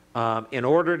in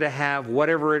order to have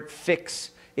whatever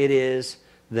fix it is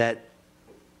that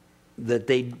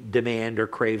they demand or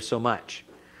crave so much.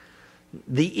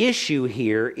 The issue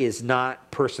here is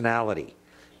not personality.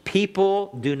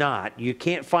 People do not, you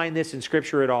can't find this in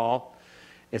Scripture at all,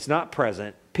 it's not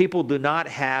present. People do not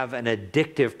have an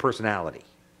addictive personality,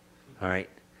 all right?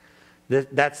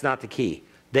 That's not the key.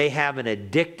 They have an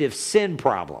addictive sin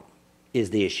problem is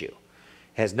the issue.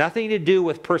 It has nothing to do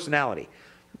with personality.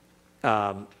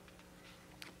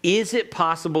 Is it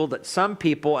possible that some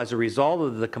people, as a result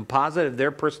of the composite of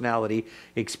their personality,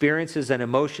 experiences, and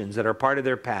emotions that are part of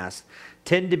their past,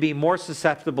 tend to be more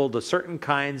susceptible to certain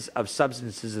kinds of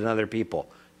substances than other people?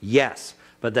 Yes,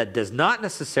 but that does not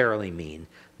necessarily mean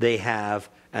they have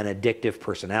an addictive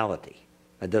personality.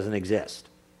 That doesn't exist.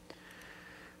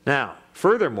 Now,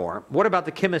 furthermore, what about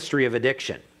the chemistry of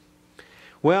addiction?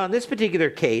 Well, in this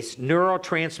particular case,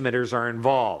 neurotransmitters are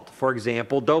involved. For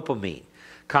example, dopamine,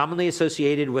 commonly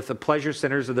associated with the pleasure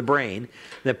centers of the brain,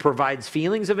 that provides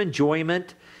feelings of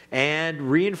enjoyment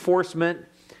and reinforcement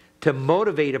to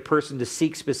motivate a person to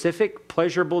seek specific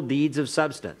pleasurable deeds of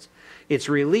substance. It's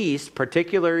released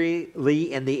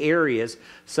particularly in the areas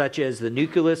such as the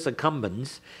nucleus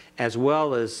accumbens as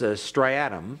well as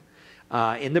striatum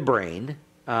in the brain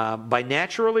by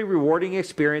naturally rewarding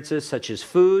experiences such as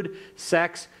food,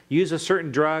 sex, use of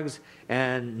certain drugs,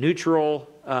 and neutral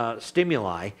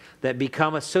stimuli that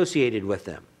become associated with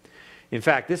them. In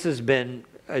fact, this has been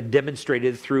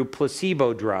demonstrated through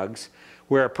placebo drugs,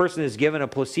 where a person is given a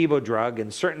placebo drug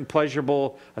and certain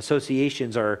pleasurable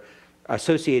associations are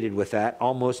associated with that,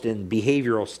 almost in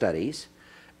behavioral studies.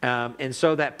 And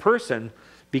so that person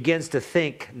begins to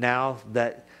think now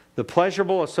that the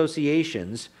pleasurable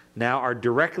associations now are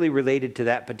directly related to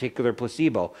that particular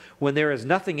placebo, when there is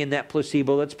nothing in that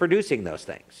placebo that's producing those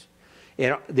things.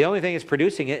 The only thing that's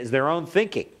producing it is their own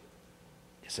thinking,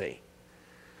 you see.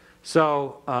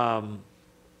 So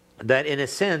that, in a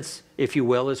sense, if you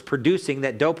will, is producing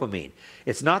that dopamine.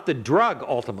 It's not the drug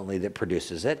ultimately that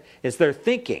produces it, it's their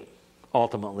thinking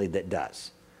ultimately that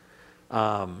does.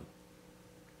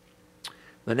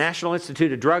 The National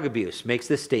Institute of Drug Abuse makes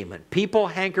this statement: people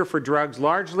hanker for drugs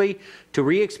largely to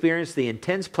re-experience the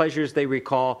intense pleasures they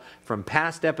recall from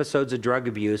past episodes of drug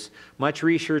abuse. Much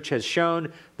research has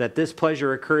shown that this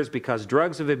pleasure occurs because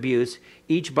drugs of abuse,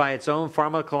 each by its own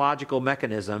pharmacological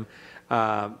mechanism,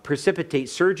 precipitate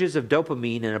surges of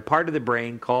dopamine in a part of the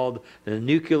brain called the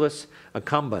nucleus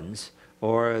accumbens,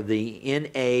 or the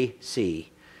NAC.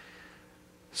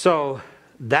 So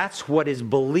that's what is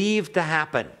believed to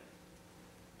happen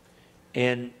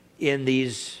in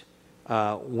these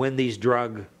when these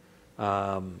drugs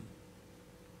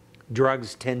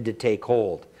tend to take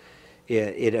hold.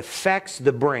 It affects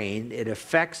the brain. It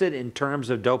affects it in terms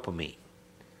of dopamine.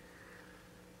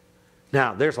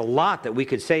 Now, there's a lot that we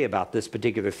could say about this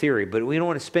particular theory, but we don't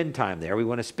want to spend time there. We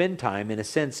want to spend time, in a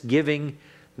sense, giving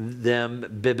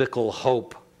them biblical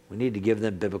hope. We need to give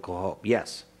them biblical hope.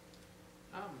 Yes?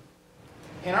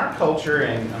 In our culture,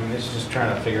 and I mean, this is just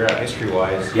trying to figure out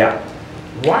history-wise, Yeah.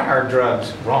 why are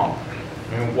drugs wrong?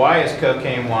 I mean, why is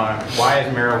cocaine wrong? Why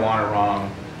is marijuana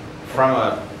wrong? From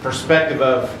a perspective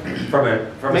of From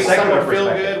a make secular someone feel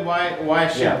perspective.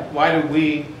 good, why do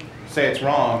we say it's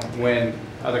wrong when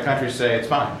other countries say it's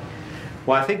fine?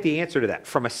 Well, I think the answer to that,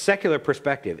 from a secular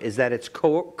perspective, is that it's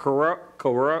corrosive,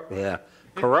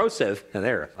 and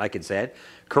there, I can say it,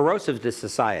 corrosive to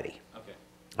society. Okay.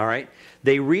 All right?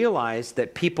 They realize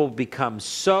that people become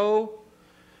so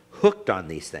hooked on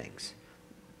these things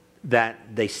that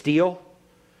they steal,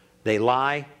 they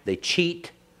lie, they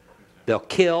cheat, they'll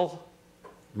kill,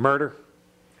 murder,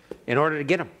 in order to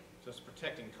get them. So it's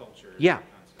protecting culture. Yeah.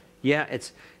 Yeah,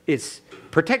 it's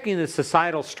protecting the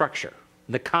societal structure,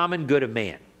 the common good of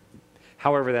man,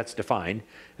 however that's defined.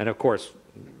 And of course,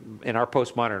 in our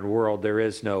postmodern world, there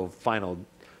is no final,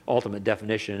 ultimate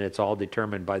definition. It's all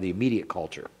determined by the immediate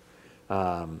culture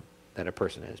that a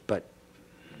person is. But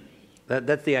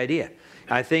that's the idea.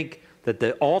 I think that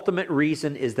the ultimate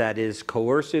reason is that it is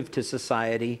coercive to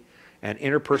society and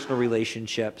interpersonal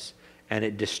relationships, and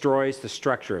it destroys the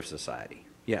structure of society.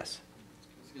 Yes?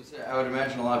 I would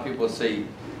imagine a lot of people would say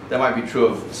that might be true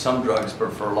of some drugs,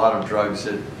 but for a lot of drugs,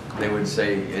 they would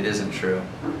say it isn't true.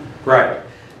 Right.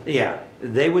 Yeah.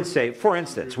 They would say, for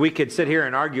instance, we could sit here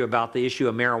and argue about the issue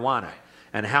of marijuana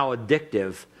and how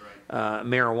addictive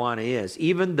marijuana is,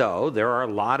 even though there are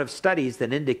a lot of studies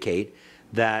that indicate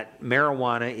that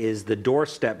marijuana is the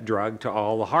doorstep drug to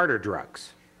all the harder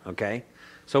drugs. Okay?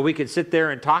 So we could sit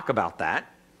there and talk about that.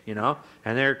 You know,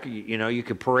 and there, you know, you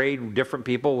could parade different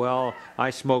people. Well, I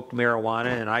smoked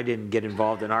marijuana and I didn't get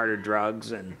involved in harder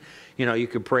drugs, and you know, you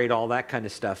could parade all that kind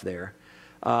of stuff there.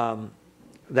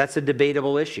 That's a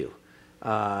debatable issue.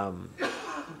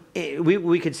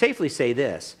 We could safely say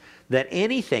this, that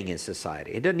anything in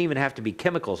society, it doesn't even have to be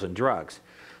chemicals and drugs,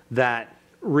 that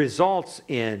results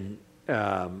in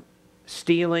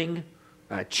stealing,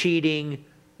 cheating,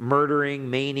 murdering,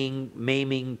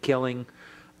 maiming, killing,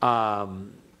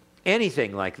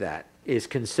 anything like that is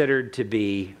considered to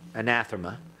be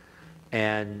anathema.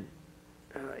 And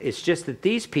it's just that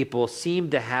these people seem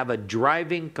to have a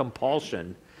driving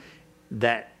compulsion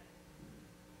that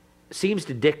seems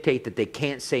to dictate that they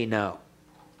can't say no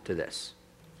to this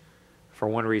for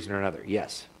one reason or another.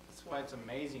 Yes? That's why it's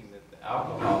amazing that the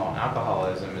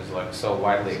alcoholism is like so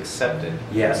widely accepted.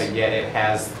 Yes. But yet it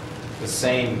has the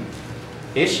same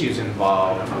issues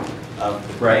involved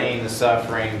of the Right. pain, the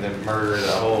suffering, the murder,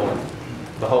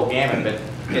 the whole gamut,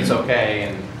 but it's okay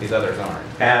and these others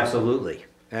aren't. Absolutely.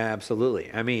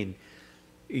 Absolutely. I mean,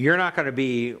 you're not going to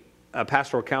be a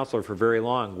pastoral counselor for very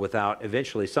long without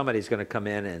eventually somebody's going to come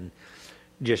in and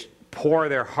just pour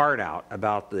their heart out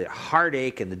about the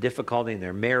heartache and the difficulty in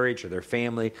their marriage or their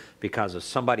family because of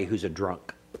somebody who's a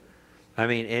drunk. I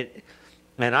mean,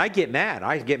 and I get mad.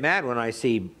 I get mad when I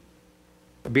see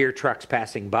beer trucks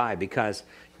passing by because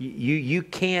you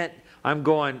can't, I'm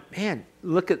going, man,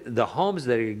 look at the homes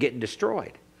that are getting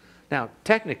destroyed. Now,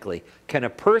 technically, can a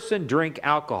person drink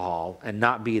alcohol and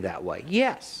not be that way?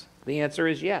 Yes. The answer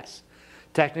is yes.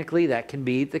 Technically, that can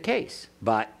be the case.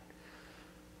 But,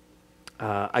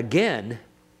 again,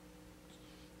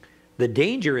 the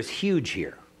danger is huge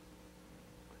here.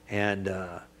 And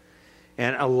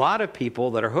a lot of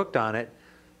people that are hooked on it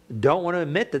don't want to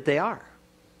admit that they are.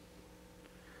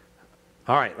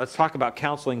 All right, let's talk about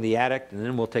counseling the addict, and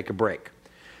then we'll take a break.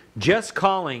 Just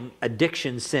calling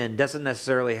addiction sin doesn't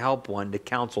necessarily help one to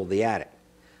counsel the addict.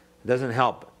 It doesn't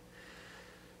help.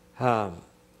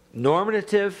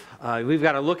 Normative, we've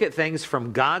got to look at things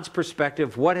from God's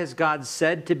perspective. What has God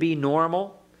said to be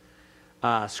normal?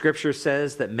 Scripture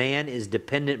says that man is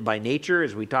dependent by nature,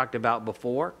 as we talked about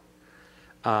before.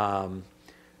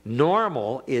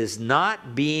 Normal is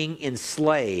not being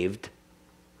enslaved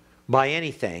by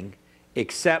anything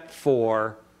except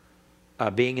for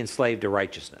being enslaved to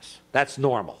righteousness. That's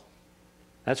normal.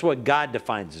 That's what God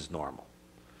defines as normal.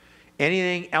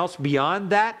 Anything else beyond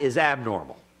that is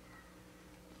abnormal.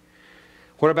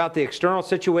 What about the external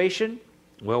situation?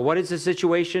 Well, what is the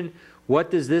situation? What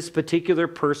does this particular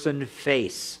person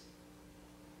face?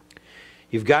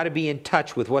 You've got to be in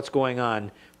touch with what's going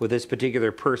on with this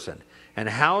particular person. And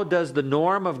how does the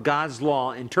norm of God's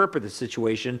law interpret the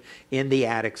situation in the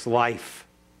addict's life?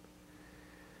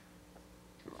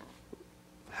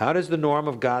 How does the norm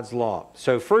of God's law?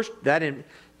 So first, that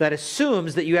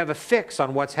assumes that you have a fix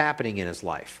on what's happening in his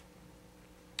life.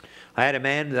 I had a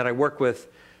man that I worked with,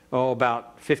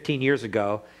 about 15 years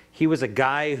ago. He was a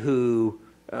guy who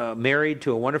married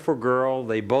to a wonderful girl.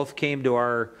 They both came to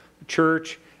our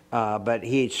church, but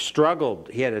he struggled.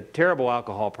 He had a terrible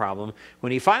alcohol problem.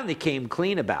 When he finally came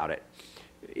clean about it,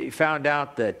 he found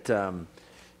out that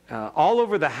all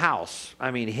over the house,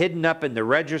 I mean, hidden up in the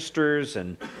registers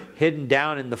and hidden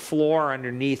down in the floor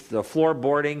underneath the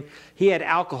floorboarding, he had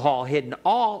alcohol hidden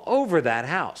all over that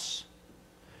house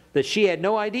that she had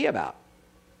no idea about.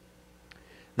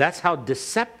 That's how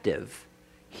deceptive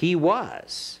he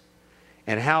was,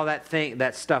 and how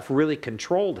that stuff really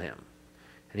controlled him.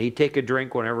 And he'd take a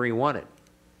drink whenever he wanted.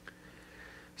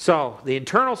 So the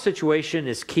internal situation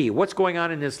is key. What's going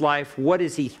on in his life? What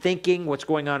is he thinking? What's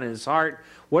going on in his heart?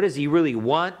 What does he really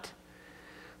want?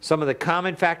 Some of the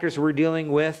common factors we're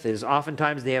dealing with is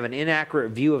oftentimes they have an inaccurate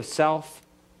view of self,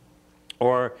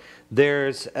 or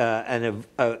there's an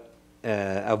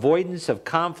avoidance of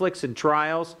conflicts and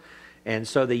trials, and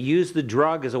so they use the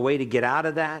drug as a way to get out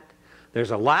of that. There's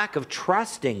a lack of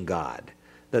trust in God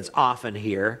that's often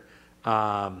here.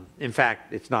 In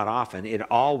fact, it's not often, it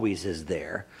always is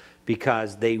there,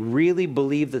 because they really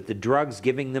believe that the drug's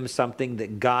giving them something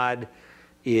that God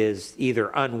is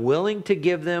either unwilling to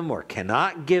give them or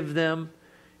cannot give them,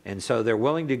 and so they're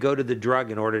willing to go to the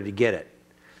drug in order to get it.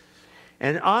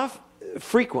 And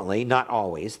frequently, not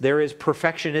always, there is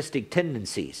perfectionistic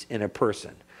tendencies in a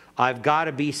person. I've got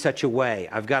to be such a way.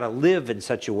 I've got to live in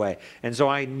such a way. And so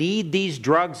I need these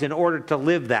drugs in order to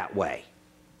live that way.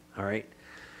 All right?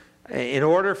 In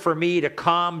order for me to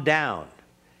calm down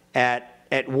at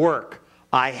work,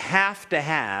 I have to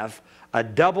have a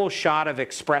double shot of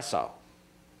espresso.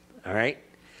 All right?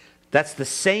 That's the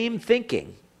same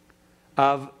thinking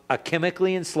of a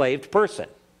chemically enslaved person.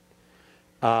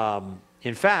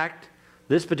 In fact,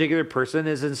 this particular person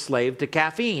is enslaved to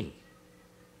caffeine.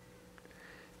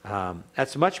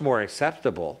 That's much more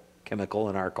acceptable chemical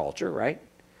in our culture, right?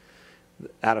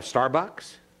 Out of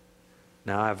Starbucks,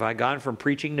 Now, have I gone from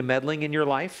preaching to meddling in your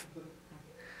life?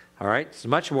 All right, it's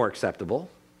much more acceptable.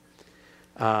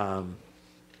 Or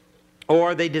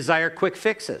they desire quick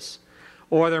fixes,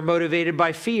 or they're motivated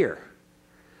by fear,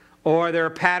 or there are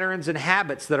patterns and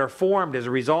habits that are formed as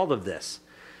a result of this.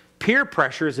 Peer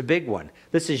pressure is a big one.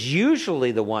 This is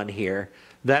usually the one here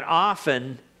that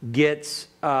often gets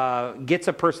a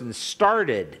person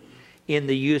started in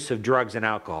the use of drugs and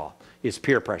alcohol, is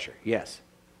peer pressure. Yes?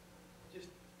 Just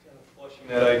kind of flushing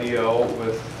that idea out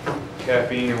with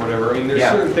caffeine or whatever. I mean, there's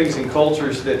Yeah. certain things in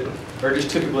cultures that are just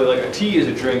typically like a tea is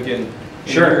a drink in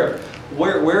Sure. Europe.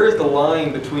 Where is the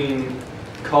line between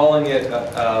calling it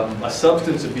a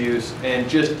substance abuse and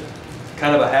just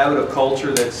kind of a habit of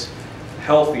culture that's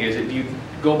healthy? Is it, do you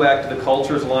go back to the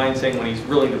culture's line saying when he's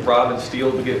willing to rob and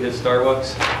steal to get his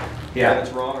Starbucks, Yeah. that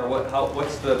it's wrong, or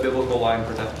what's the biblical line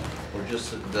for that? Or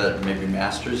just that maybe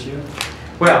masters you?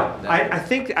 Well, I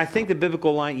think the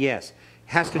biblical line, yes,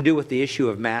 has to do with the issue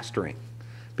of mastering.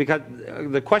 Because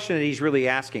the question that he's really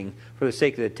asking, for the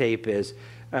sake of the tape, is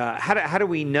how do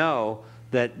we know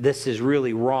that this is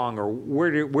really wrong, or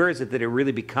where is it that it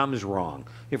really becomes wrong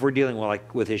if we're dealing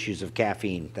with issues of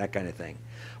caffeine, that kind of thing?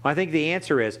 Well, I think the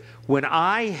answer is when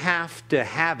I have to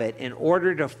have it in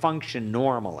order to function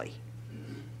normally,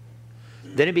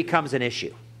 then it becomes an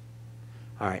issue.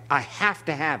 All right, I have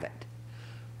to have it.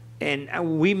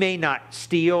 And we may not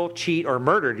steal, cheat, or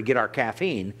murder to get our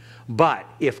caffeine, but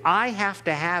if I have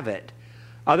to have it,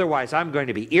 otherwise I'm going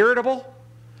to be irritable,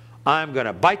 I'm going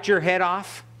to bite your head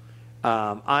off,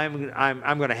 I'm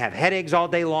going to have headaches all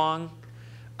day long,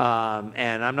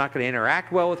 and I'm not going to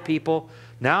interact well with people.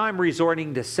 Now I'm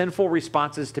resorting to sinful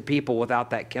responses to people without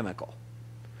that chemical.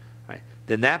 Right?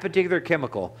 Then that particular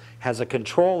chemical has a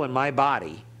control in my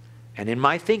body and in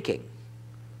my thinking,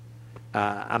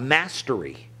 a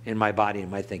mastery in my body and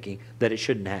my thinking that it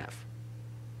shouldn't have.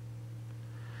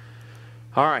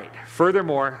 All right,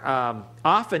 furthermore,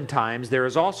 oftentimes there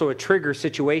is also a trigger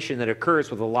situation that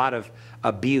occurs with a lot of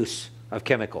abuse of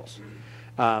chemicals.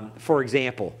 For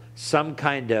example, some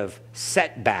kind of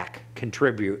setback can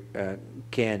trigger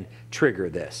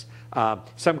this.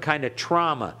 Some kind of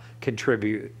trauma can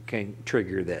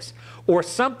trigger this. Or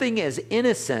something as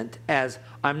innocent as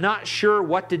I'm not sure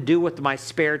what to do with my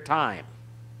spare time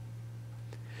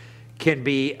can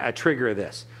be a trigger of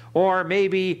this. Or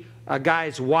maybe a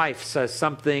guy's wife says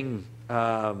something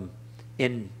with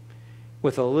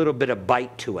a little bit of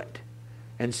bite to it.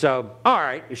 And so, all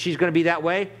right, if she's going to be that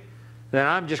way, then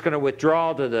I'm just going to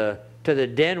withdraw to the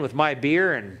den with my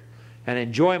beer and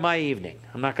enjoy my evening.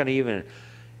 I'm not going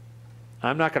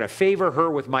to favor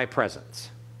her with my presence.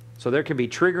 So there can be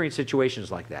triggering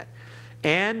situations like that.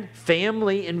 And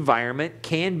family environment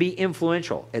can be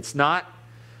influential. It's not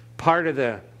part of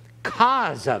the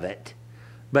cause of it,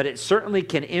 but it certainly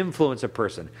can influence a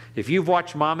person. If you've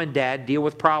watched mom and dad deal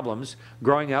with problems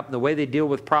growing up, and the way they deal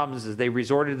with problems is they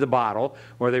resorted to the bottle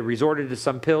or they resorted to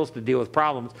some pills to deal with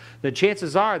problems, the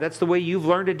chances are that's the way you've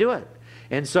learned to do it.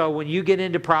 And so when you get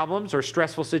into problems or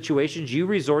stressful situations, you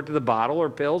resort to the bottle or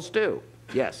pills too.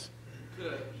 Yes? Should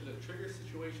a trigger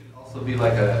situation also be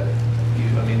like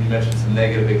you mentioned some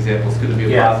negative examples. Could it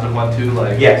be a positive one too?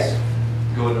 Like yes.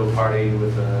 Going to a party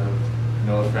with a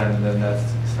friend and then that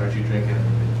starts you drinking.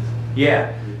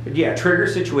 Yeah, trigger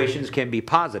situations can be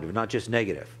positive, not just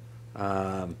negative.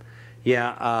 I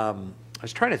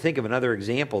was trying to think of another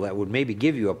example that would maybe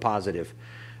give you a positive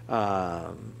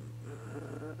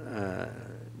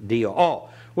deal. Oh,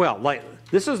 well, like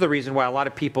this is the reason why a lot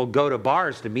of people go to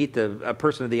bars to meet a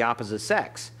person of the opposite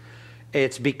sex.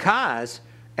 It's because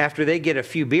after they get a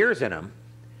few beers in them,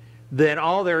 then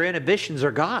all their inhibitions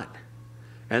are gone.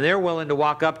 And they're willing to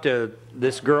walk up to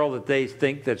this girl that they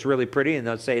think that's really pretty, and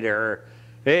they'll say to her,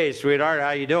 "Hey, sweetheart,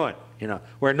 how you doing?" You know,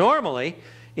 where normally,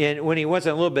 when he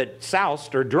wasn't a little bit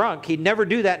soused or drunk, he'd never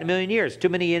do that in a million years. Too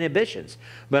many inhibitions.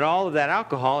 But all of that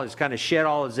alcohol has kind of shed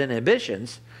all his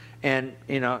inhibitions, and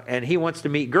and he wants to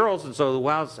meet girls, and so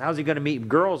how's he going to meet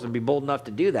girls and be bold enough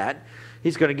to do that?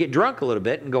 He's going to get drunk a little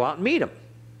bit and go out and meet them.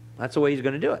 That's the way he's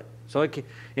going to do it. So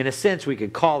in a sense, we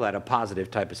could call that a positive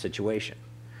type of situation.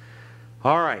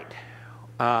 All right.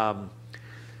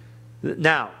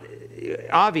 Now,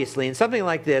 obviously, in something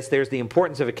like this, there's the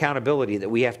importance of accountability that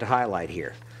we have to highlight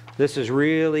here. This is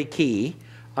really key.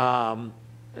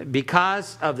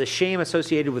 Because of the shame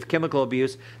associated with chemical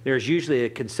abuse, there's usually a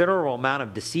considerable amount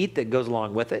of deceit that goes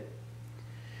along with it.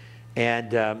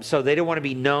 And so they don't want to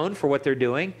be known for what they're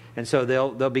doing, and so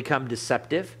they'll become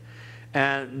deceptive.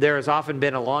 And there has often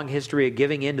been a long history of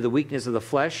giving in to the weakness of the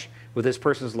flesh with this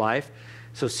person's life.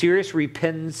 So serious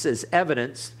repentance is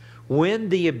evidence when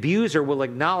the abuser will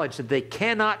acknowledge that they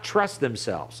cannot trust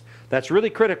themselves. That's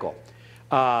really critical.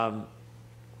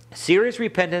 Serious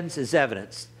repentance is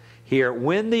evidenced here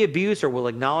when the abuser will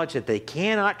acknowledge that they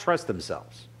cannot trust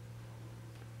themselves.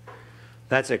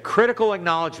 That's a critical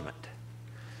acknowledgement.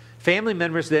 Family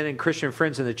members then and Christian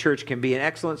friends in the church can be an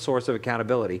excellent source of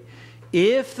accountability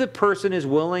if the person is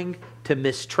willing to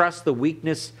mistrust the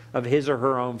weakness of his or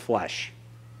her own flesh.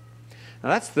 Now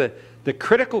that's the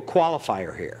critical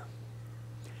qualifier here.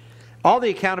 All the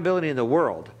accountability in the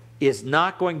world is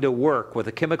not going to work with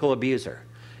a chemical abuser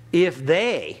if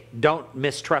they don't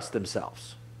mistrust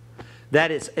themselves. That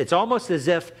is, it's almost as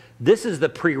if this is the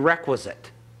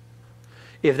prerequisite.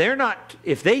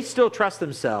 If they still trust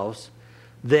themselves,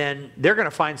 then they're going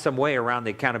to find some way around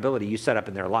the accountability you set up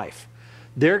in their life.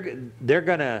 They're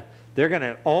going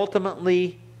to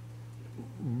ultimately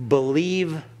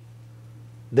believe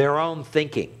their own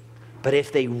thinking. But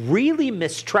if they really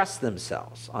mistrust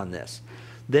themselves on this,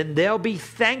 then they'll be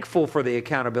thankful for the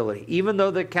accountability, even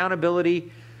though the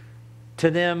accountability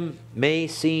to them may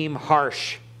seem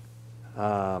harsh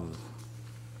or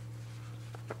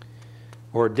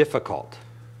difficult.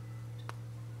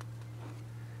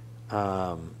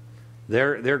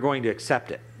 They're going to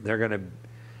accept it. They're going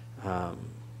to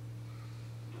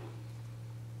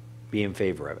be in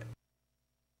favor of it.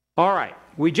 All right,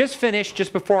 we just finished,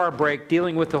 just before our break,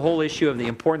 dealing with the whole issue of the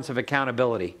importance of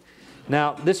accountability.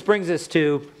 Now, this brings us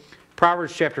to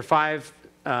Proverbs chapter 5,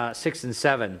 6, and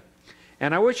 7.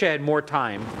 And I wish I had more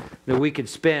time that we could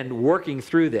spend working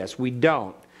through this. We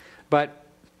don't. But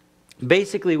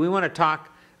basically, we want to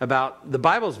talk about, the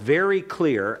Bible's very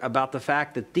clear about the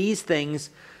fact that these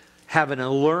things have an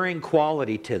alluring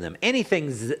quality to them.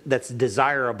 Anything that's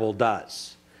desirable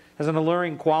does. Has an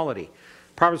alluring quality.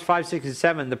 Proverbs 5, 6, and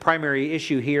 7, the primary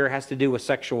issue here has to do with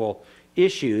sexual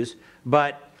issues,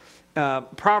 but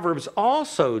Proverbs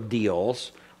also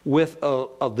deals with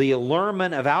the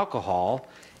allurement of alcohol,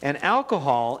 and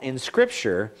alcohol in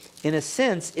Scripture, in a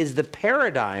sense, is the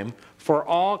paradigm for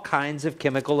all kinds of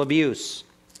chemical abuse.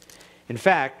 In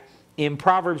fact, in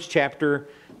Proverbs chapter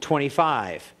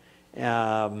 25,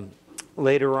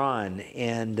 later on,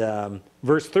 and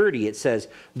verse 30, it says,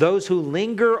 "Those who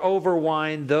linger over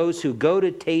wine, those who go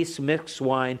to taste mixed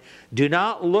wine, do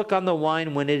not look on the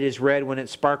wine when it is red, when it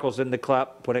sparkles in the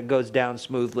cup, when it goes down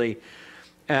smoothly."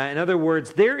 In other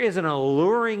words, there is an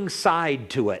alluring side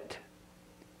to it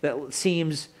that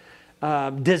seems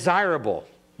desirable.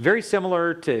 Very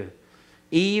similar to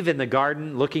Eve in the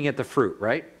garden looking at the fruit,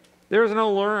 right? There's an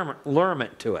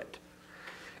allurement to it.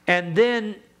 And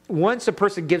then once a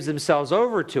person gives themselves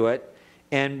over to it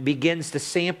and begins to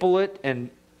sample it and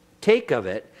take of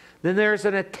it, then there's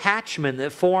an attachment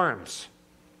that forms.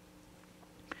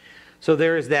 So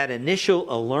there is that initial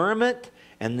allurement,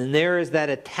 and then there is that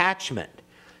attachment.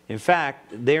 In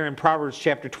fact, there in Proverbs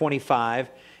chapter 25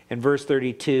 and verse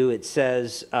 32, it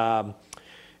says,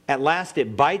 "At last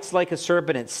it bites like a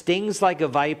serpent, it stings like a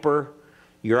viper.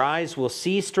 Your eyes will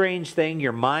see strange things,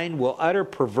 your mind will utter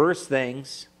perverse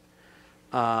things."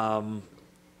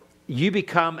 You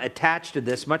become attached to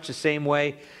this much the same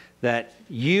way that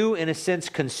you, in a sense,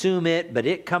 consume it, but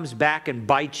it comes back and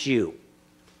bites you,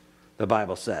 the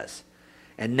Bible says.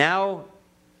 And now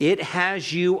it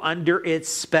has you under its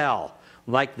spell,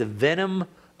 like the venom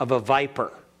of a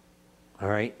viper. All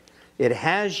right? It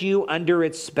has you under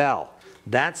its spell.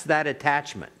 That's that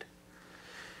attachment.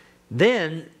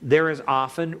 Then there is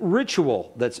often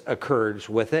ritual that occurs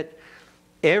with it.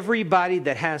 Everybody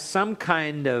that has some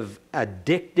kind of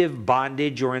addictive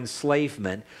bondage or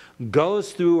enslavement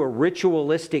goes through a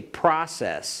ritualistic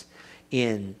process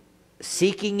in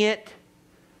seeking it,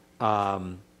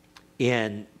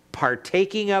 in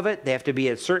partaking of it. They have to be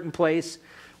at a certain place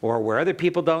or where other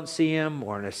people don't see them,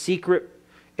 or in a secret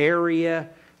area.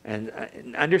 And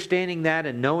understanding that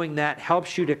and knowing that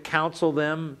helps you to counsel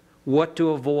them what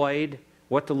to avoid,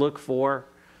 what to look for.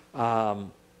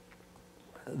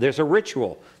 There's a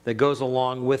ritual that goes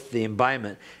along with the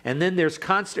imbibement. And then there's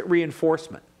constant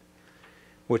reinforcement,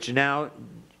 which now,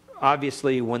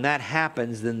 obviously, when that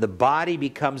happens, then the body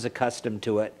becomes accustomed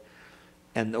to it.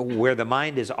 And where the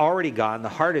mind is already gone, the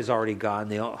heart is already gone,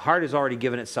 the heart has already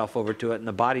given itself over to it, and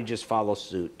the body just follows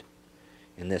suit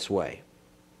in this way.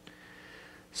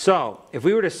 So, if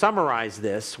we were to summarize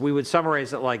this, we would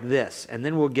summarize it like this, and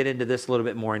then we'll get into this a little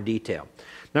bit more in detail.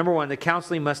 Number one, the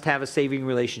counseling must have a saving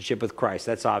relationship with Christ.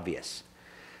 That's obvious.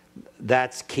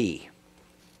 That's key.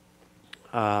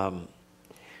 The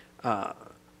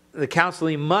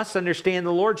counseling must understand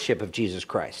the lordship of Jesus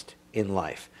Christ in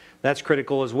life. That's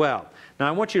critical as well. Now,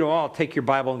 I want you to all take your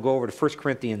Bible and go over to 1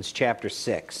 Corinthians chapter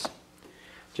 6,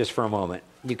 just for a moment.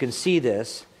 You can see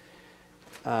this.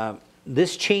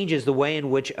 this changes the way in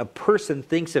which a person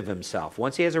thinks of himself.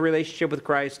 Once he has a relationship with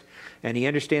Christ and he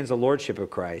understands the lordship of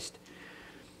Christ,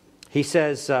 he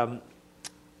says,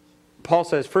 Paul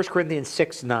says, 1 Corinthians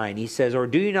 6:9, he says, "Or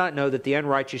do you not know that the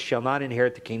unrighteous shall not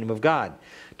inherit the kingdom of God?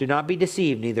 Do not be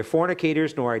deceived, neither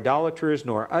fornicators, nor idolaters,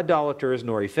 nor idolaters,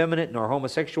 nor effeminate, nor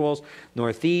homosexuals,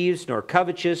 nor thieves, nor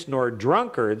covetous, nor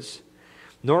drunkards,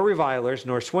 nor revilers,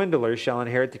 nor swindlers shall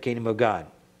inherit the kingdom of God."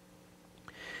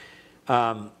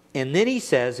 And then he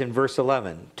says in verse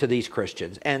 11 to these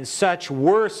Christians, "And such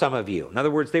were some of you." In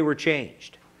other words, they were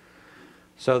changed.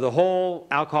 So the whole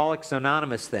Alcoholics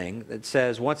Anonymous thing that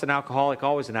says once an alcoholic,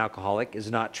 always an alcoholic is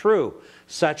not true.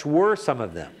 Such were some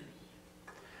of them.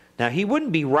 Now, he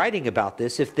wouldn't be writing about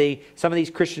this if some of these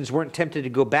Christians weren't tempted to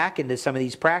go back into some of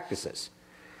these practices.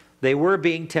 They were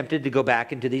being tempted to go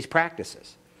back into these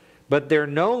practices. But they're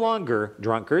no longer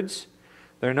drunkards.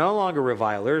 They're no longer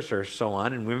revilers or so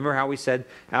on. And remember how we said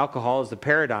alcohol is the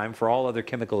paradigm for all other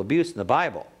chemical abuse in the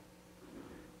Bible.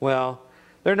 Well,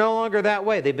 they're no longer that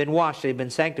way. They've been washed. They've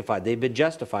been sanctified. They've been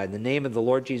justified in the name of the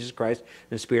Lord Jesus Christ and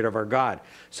the Spirit of our God.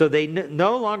 So they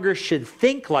no longer should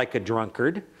think like a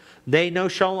drunkard. They no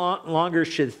longer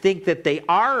should think that they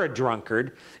are a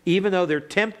drunkard, even though they're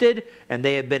tempted and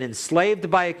they have been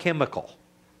enslaved by a chemical.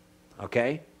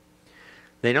 Okay?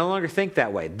 They no longer think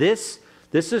that way. This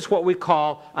is what we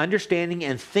call understanding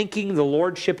and thinking the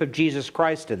lordship of Jesus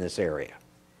Christ in this area.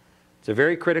 It's a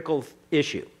very critical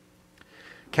issue.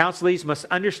 Counselees must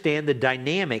understand the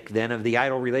dynamic then of the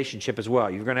idol relationship as well.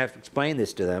 You're going to have to explain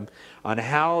this to them on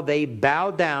how they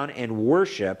bow down and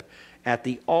worship at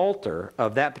the altar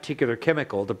of that particular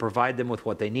chemical to provide them with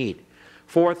what they need.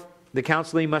 Fourth, the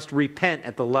counselee must repent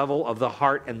at the level of the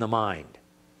heart and the mind.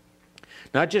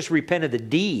 Not just repent of the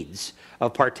deeds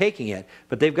of partaking it,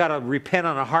 but they've got to repent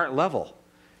on a heart level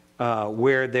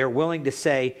where they're willing to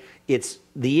say it's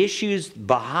the issues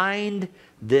behind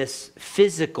this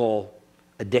physical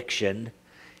addiction.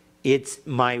 It's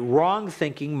my wrong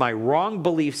thinking, my wrong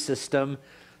belief system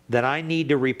that I need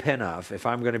to repent of if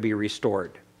I'm going to be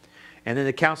restored. And then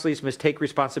the counselees must take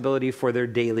responsibility for their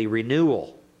daily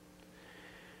renewal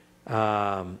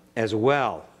as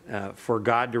well, for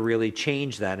God to really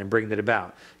change that and bring that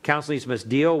about. Counselees must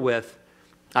deal with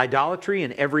idolatry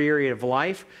in every area of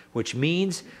life, which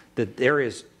means that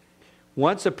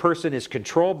once a person is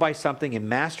controlled by something and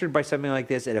mastered by something like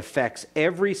this, it affects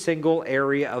every single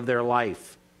area of their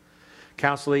life.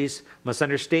 Counselees must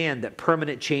understand that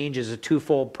permanent change is a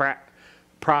twofold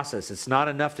process. It's not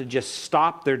enough to just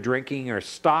stop their drinking or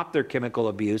stop their chemical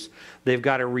abuse. They've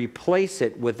got to replace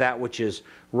it with that which is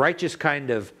righteous kind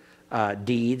of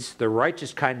deeds, the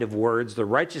righteous kind of words, the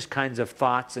righteous kinds of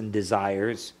thoughts and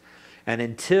desires. And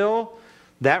until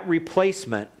that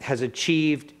replacement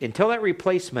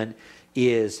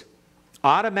is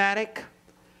automatic,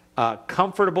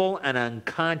 comfortable, and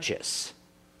unconscious,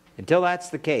 until that's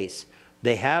the case,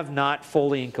 they have not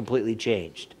fully and completely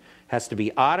changed. It has to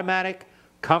be automatic,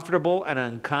 comfortable, and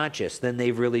unconscious, then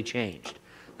they've really changed.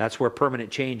 That's where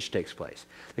permanent change takes place.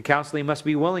 The counselee must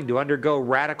be willing to undergo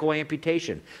radical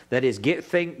amputation. That is,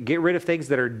 get rid of things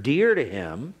that are dear to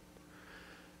him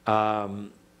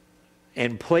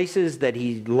and places that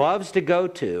he loves to go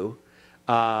to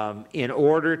in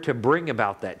order to bring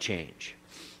about that change.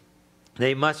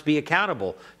 They must be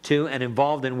accountable to and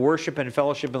involved in worship and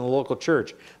fellowship in the local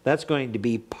church. That's going to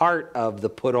be part of the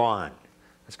put on.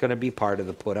 That's going to be part of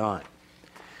the put on.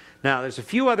 Now, there's a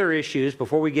few other issues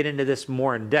before we get into this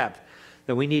more in depth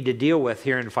that we need to deal with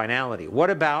here in finality.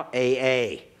 What about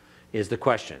AA is the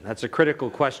question. That's a critical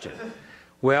question.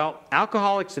 Well,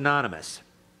 Alcoholics Anonymous.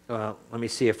 Well, let me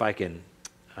see if I can,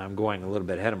 I'm going a little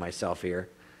bit ahead of myself here,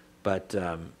 but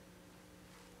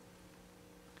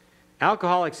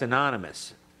Alcoholics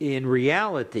Anonymous, in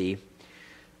reality,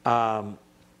 can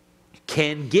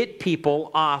get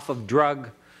people off of drug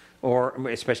or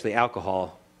especially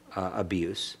alcohol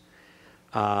abuse.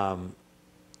 One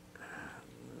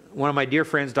of my dear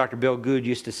friends, Dr. Bill Good,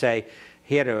 used to say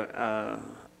he had a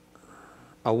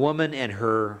woman and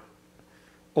her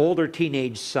older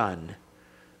teenage son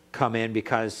come in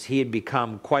because he had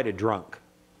become quite a drunk,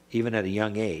 even at a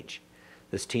young age,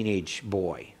 this teenage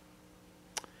boy.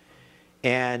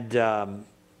 And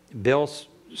Bill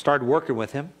started working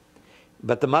with him,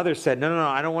 but the mother said, no,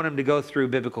 I don't want him to go through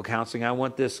biblical counseling. I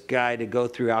want this guy to go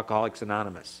through Alcoholics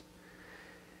Anonymous.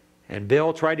 And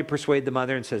Bill tried to persuade the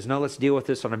mother and says, no, let's deal with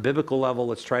this on a biblical level.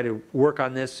 Let's try to work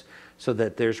on this so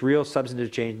that there's real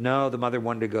substantive change. No, the mother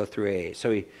wanted to go through AA.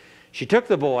 So she took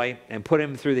the boy and put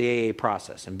him through the AA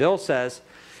process. And Bill says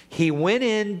he went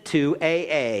into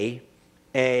AA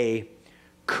a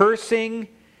cursing,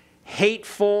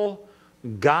 hateful,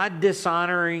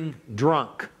 God-dishonoring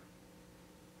drunk.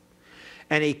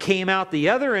 And he came out the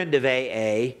other end of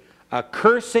AA, a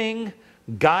cursing,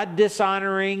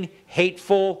 God-dishonoring,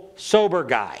 hateful, sober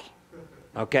guy.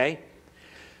 Okay?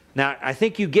 Now, I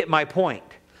think you get my point.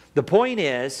 The point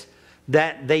is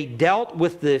that they dealt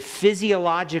with the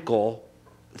physiological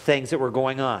things that were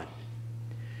going on.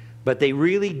 But they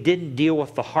really didn't deal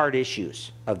with the heart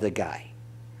issues of the guy.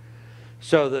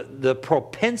 So the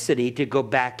propensity to go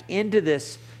back into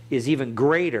this is even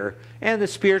greater, and the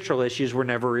spiritual issues were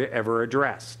never ever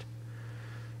addressed.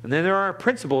 And then there are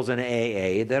principles in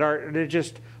AA that are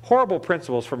just horrible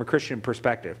principles from a Christian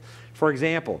perspective. For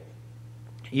example,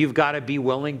 you've got to be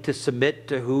willing to submit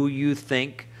to who you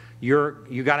think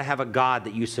you got to have a God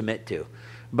that you submit to.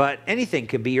 But anything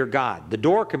can be your God. The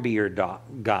door can be your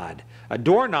God. A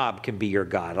doorknob can be your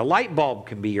God. A light bulb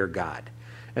can be your God.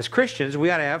 As Christians, we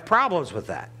got to have problems with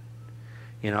that.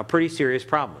 You know, pretty serious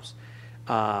problems.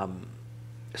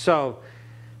 So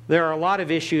there are a lot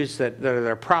of issues that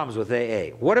are problems with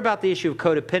AA. What about the issue of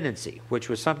codependency, which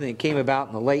was something that came about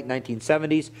in the late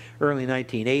 1970s, early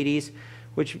 1980s,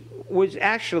 which was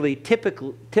actually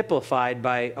typified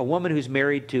by a woman who's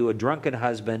married to a drunken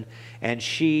husband, and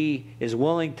she is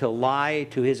willing to lie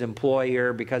to his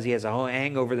employer because he has a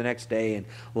hangover the next day, and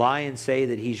lie and say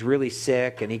that he's really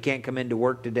sick and he can't come into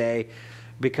work today,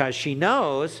 because she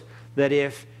knows that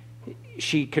if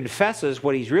she confesses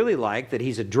what he's really like, that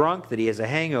he's a drunk, that he has a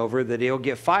hangover, that he'll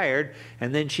get fired,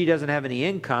 and then she doesn't have any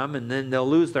income, and then they'll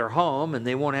lose their home, and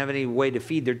they won't have any way to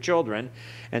feed their children.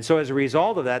 And so as a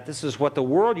result of that, this is what the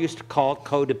world used to call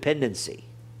codependency.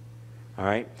 All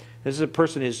right? This is a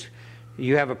person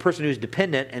you have a person who's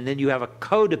dependent, and then you have a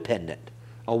codependent,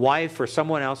 a wife or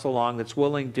someone else along that's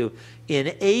willing to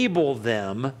enable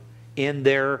them in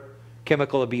their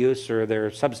chemical abuse or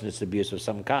their substance abuse of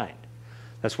some kind.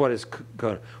 That's what is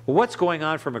well, what's going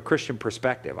on from a Christian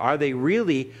perspective? Are they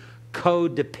really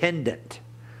codependent?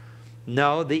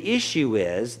 No, the issue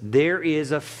is there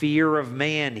is a fear of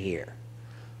man here.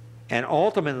 And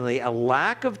ultimately a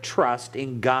lack of trust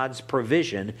in God's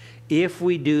provision if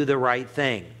we do the right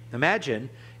thing.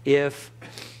 Imagine if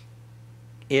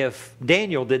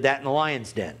Daniel did that in the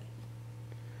lion's den.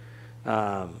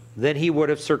 Then he would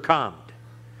have succumbed.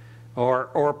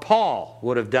 Or Paul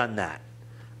would have done that.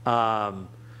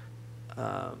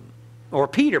 Or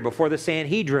Peter before the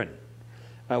Sanhedrin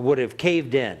would have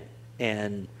caved in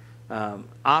and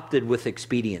opted with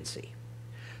expediency.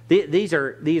 These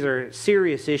are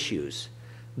serious issues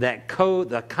that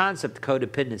the concept of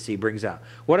codependency brings out.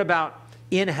 What about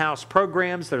in-house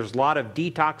programs? There's a lot of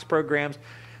detox programs.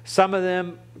 Some of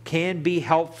them can be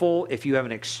helpful if you have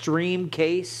an extreme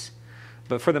case,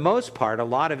 but for the most part, a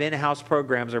lot of in-house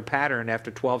programs are patterned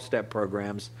after 12-step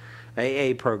programs,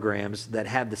 AA programs that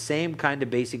have the same kind of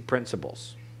basic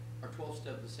principles. Are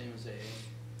 12-step the same as AA?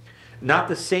 Not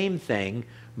the same thing,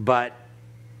 but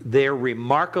they're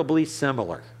remarkably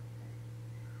similar.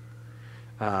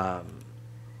 AA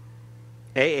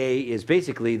is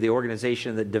basically the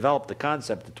organization that developed the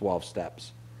concept of 12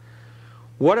 steps.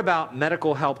 What about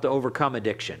medical help to overcome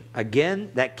addiction?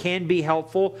 Again, that can be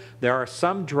helpful. There are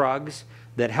some drugs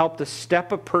that help to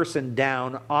step a person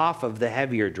down off of the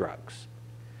heavier drugs.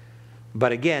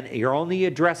 But again, you're only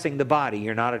addressing the body,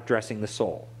 you're not addressing the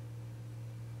soul.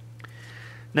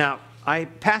 Now, I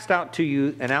passed out to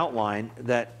you an outline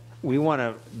that we want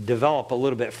to develop a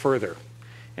little bit further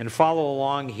and follow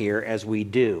along here as we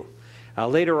do.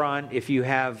 Later on, if you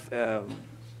have,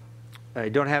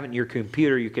 don't have it in your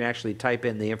computer, you can actually type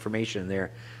in the information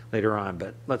there later on.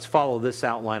 But let's follow this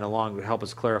outline along to help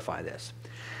us clarify this.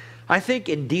 I think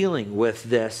in dealing with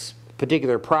this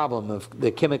particular problem of the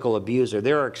chemical abuser,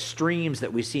 there are extremes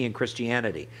that we see in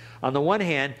Christianity. On the one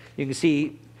hand, you can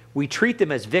see we treat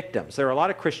them as victims. There are a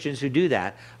lot of Christians who do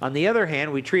that. On the other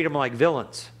hand, we treat them like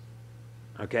villains.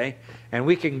 Okay? And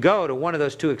we can go to one of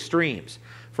those two extremes.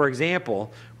 For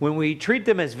example, when we treat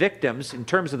them as victims in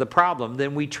terms of the problem,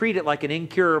 then we treat it like an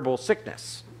incurable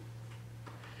sickness.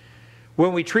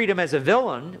 When we treat them as a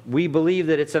villain, we believe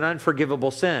that it's an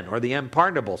unforgivable sin or the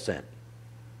unpardonable sin.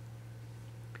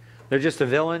 They're just a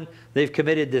villain. They've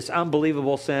committed this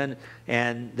unbelievable sin,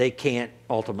 and they can't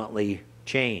ultimately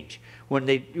change. When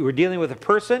we're dealing with a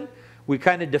person, we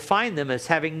kind of define them as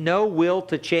having no will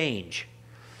to change.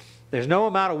 There's no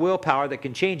amount of willpower that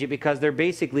can change it because they're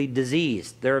basically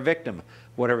diseased. They're a victim,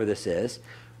 whatever this is.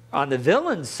 On the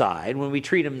villain side, when we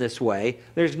treat them this way,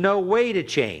 there's no way to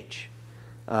change.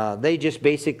 They just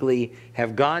basically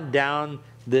have gone down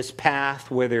this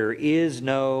path where there is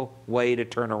no way to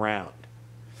turn around.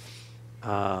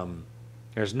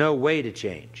 There's no way to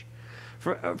change.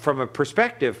 From a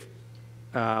perspective,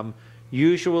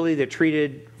 Usually they're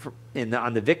treated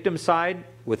on the victim side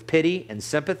with pity and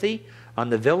sympathy. On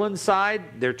the villain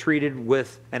side, they're treated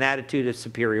with an attitude of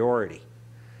superiority.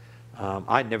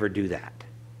 I'd never do that.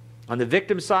 On the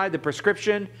victim side, the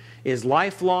prescription is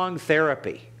lifelong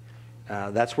therapy.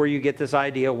 That's where you get this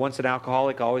idea, once an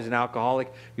alcoholic, always an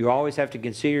alcoholic. You always have to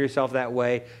consider yourself that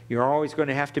way. You're always going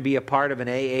to have to be a part of an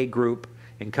AA group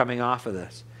in coming off of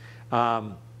this.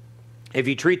 If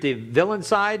you treat the villain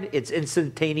side, it's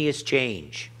instantaneous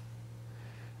change.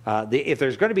 If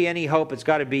there's going to be any hope, it's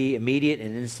got to be immediate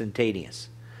and instantaneous.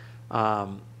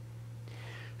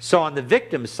 So on the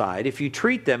victim side, if you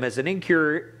treat them as an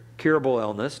incurable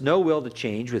illness, no will to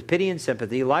change, with pity and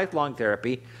sympathy, lifelong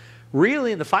therapy,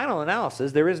 really in the final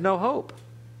analysis, there is no hope.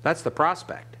 That's the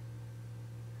prospect.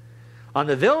 On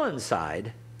the villain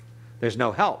side, there's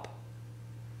no help.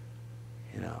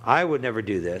 You know, I would never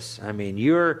do this. I mean,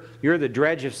 you're the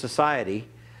dredge of society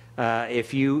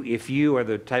if you are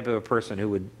the type of a person who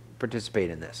would participate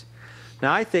in this.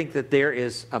 Now, I think that there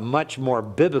is a much more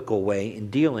biblical way in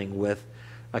dealing with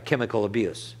chemical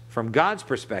abuse. From God's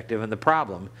perspective and the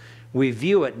problem, we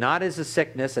view it not as a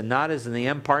sickness and not as the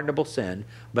unpardonable sin,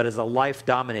 but as a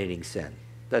life-dominating sin.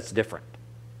 That's different.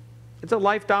 It's a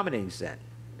life-dominating sin.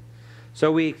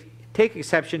 So we take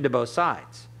exception to both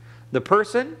sides. The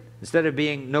person, instead of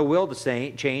being no will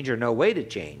to change or no way to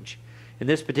change, in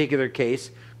this particular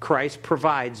case, Christ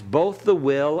provides both the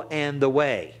will and the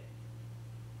way.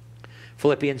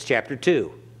 Philippians chapter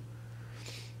 2.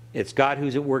 It's God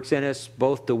who works in us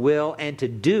both to will and to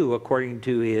do according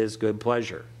to his good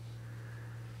pleasure.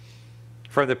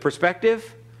 From the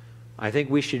perspective, I think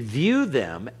we should view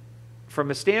them from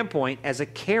a standpoint as a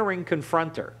caring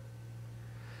confronter.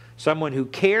 Someone who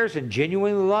cares and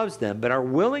genuinely loves them, but are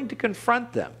willing to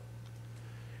confront them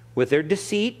with their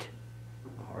deceit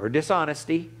or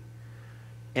dishonesty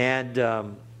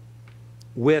and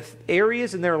with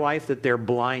areas in their life that they're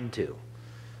blind to.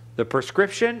 The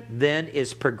prescription then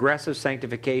is progressive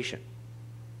sanctification.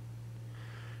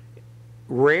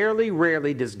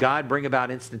 Rarely does God bring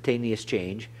about instantaneous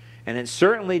change, and it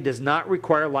certainly does not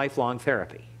require lifelong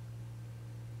therapy.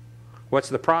 What's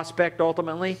the prospect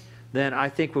ultimately? Then I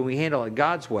think when we handle it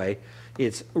God's way,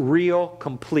 it's real,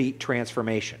 complete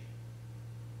transformation.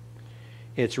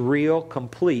 It's real,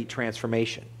 complete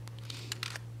transformation.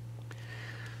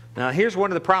 Now, here's one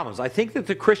of the problems. I think that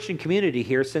the Christian community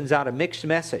here sends out a mixed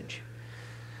message.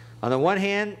 On the one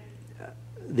hand,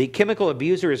 the chemical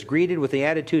abuser is greeted with the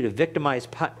attitude of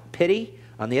victimized pity.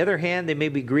 On the other hand, they may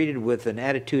be greeted with an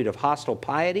attitude of hostile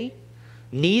piety.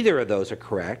 Neither of those are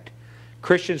correct.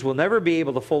 Christians will never be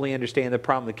able to fully understand the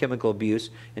problem of chemical abuse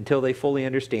until they fully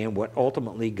understand what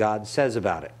ultimately God says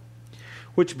about it.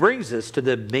 Which brings us to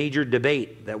the major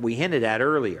debate that we hinted at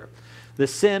earlier, the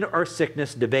sin or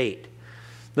sickness debate.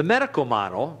 The medical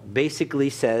model basically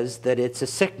says that it's a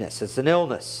sickness, it's an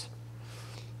illness.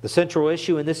 The central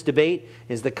issue in this debate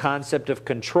is the concept of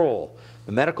control.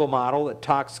 The medical model that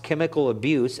talks chemical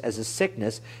abuse as a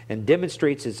sickness and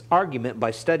demonstrates its argument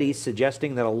by studies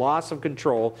suggesting that a loss of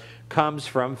control comes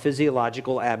from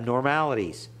physiological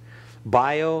abnormalities.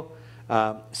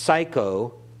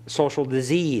 Psycho-social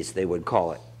disease, they would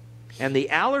call it. And the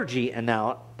allergy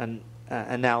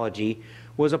analogy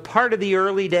was a part of the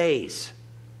early days.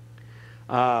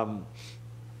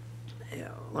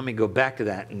 Let me go back to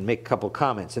that and make a couple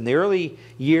comments. In the early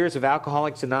years of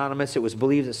Alcoholics Anonymous, it was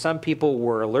believed that some people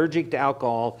were allergic to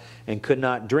alcohol and could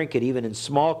not drink it even in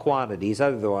small quantities.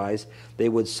 Otherwise, they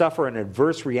would suffer an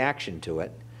adverse reaction to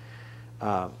it.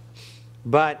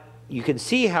 But you can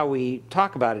see how we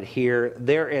talk about it here.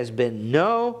 There has been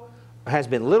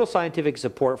little scientific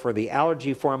support for the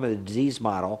allergy form of the disease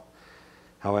model.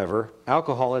 However,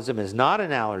 alcoholism is not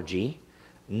an allergy.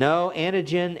 No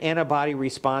antigen-antibody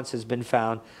response has been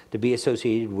found to be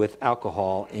associated with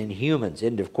alcohol in humans.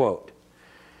 End of quote.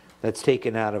 That's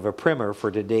taken out of a primer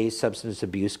for today's substance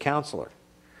abuse counselor.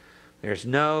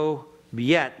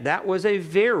 Yet that was a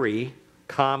very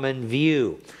common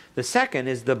view. The second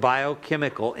is the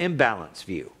biochemical imbalance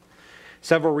view.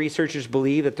 Several researchers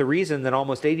believe that the reason that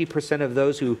almost 80% of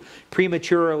those who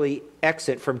prematurely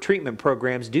exit from treatment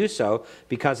programs do so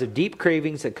because of deep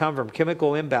cravings that come from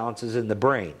chemical imbalances in the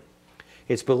brain.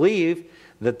 It's believed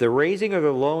that the raising or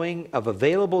the lowering of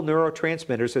available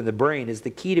neurotransmitters in the brain is the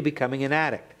key to becoming an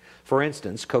addict. For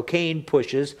instance, cocaine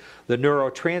pushes the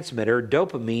neurotransmitter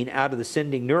dopamine out of the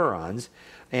sending neurons,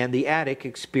 and the addict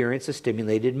experiences a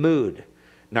stimulated mood.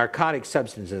 Narcotic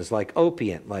substances like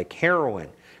opiate, like heroin,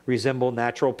 resemble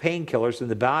natural painkillers in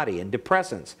the body, and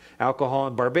depressants, alcohol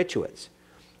and barbiturates,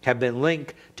 have been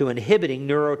linked to inhibiting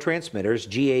neurotransmitters,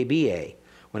 GABA,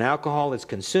 When alcohol is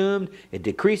consumed, it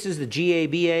decreases the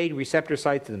GABA receptor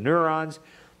sites of the neurons,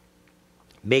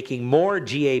 making more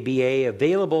GABA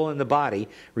available in the body,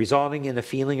 resulting in a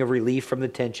feeling of relief from the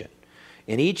tension.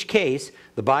 In each case,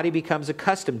 the body becomes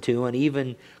accustomed to and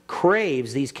even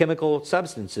craves these chemical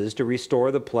substances to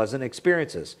restore the pleasant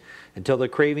experiences. Until the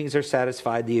cravings are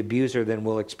satisfied, the abuser then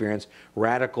will experience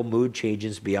radical mood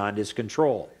changes beyond his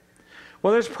control.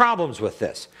 Well, there's problems with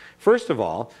this. First of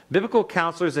all, biblical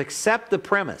counselors accept the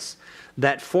premise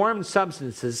that foreign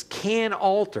substances can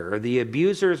alter the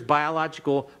abuser's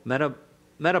biological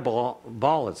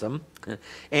metabolism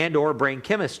and or brain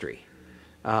chemistry.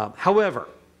 However,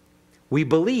 we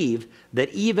believe that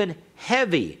even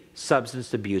heavy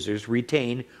substance abusers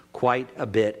retain quite a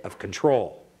bit of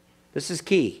control. This is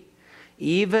key.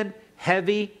 Even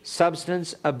heavy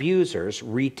substance abusers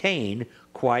retain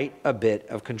quite a bit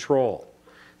of control.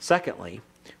 Secondly,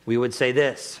 we would say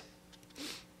this.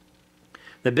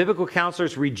 The biblical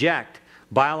counselors reject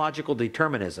biological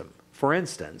determinism. For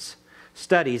instance,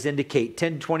 studies indicate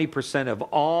 10-20% of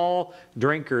all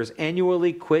drinkers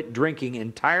annually quit drinking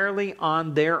entirely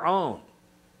on their own.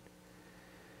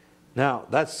 Now,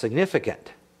 that's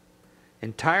significant.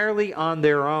 Entirely on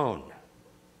their own.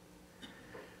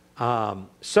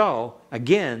 So,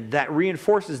 again, that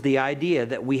reinforces the idea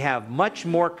that we have much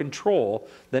more control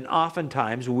than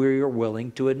oftentimes we are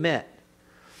willing to admit.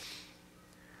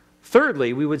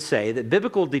 Thirdly, we would say that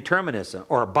biblical determinism,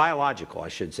 or biological, I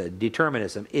should say,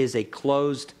 determinism is a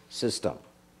closed system.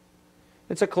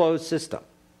 It's a closed system.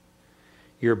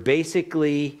 You're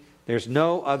basically, there's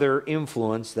no other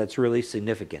influence that's really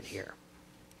significant here.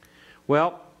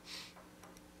 Well,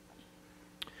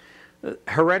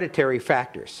 hereditary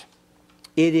factors.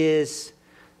 It is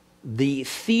the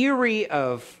theory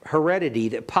of heredity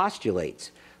that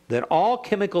postulates that all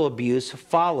chemical abuse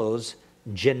follows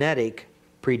genetic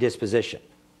predisposition.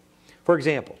 For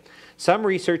example, some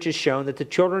research has shown that the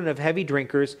children of heavy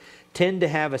drinkers tend to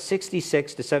have a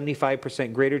 66 to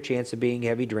 75% greater chance of being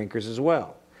heavy drinkers as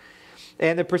well.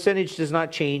 And the percentage does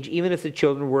not change even if the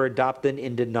children were adopted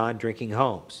into non-drinking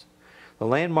homes. The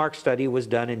landmark study was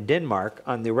done in Denmark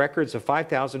on the records of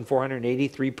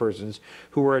 5,483 persons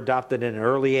who were adopted at an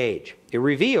early age. It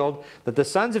revealed that the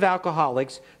sons of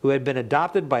alcoholics who had been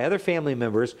adopted by other family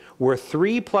members were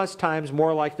 3+ times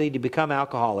more likely to become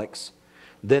alcoholics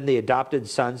than the adopted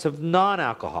sons of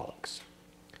non-alcoholics.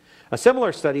 A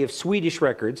similar study of Swedish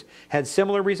records had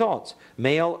similar results.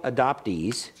 Male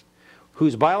adoptees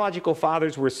whose biological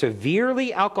fathers were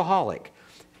severely alcoholic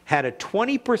had a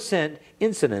 20%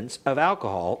 incidence of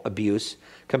alcohol abuse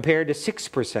compared to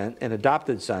 6% in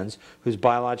adopted sons whose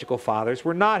biological fathers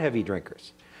were not heavy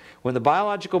drinkers. When the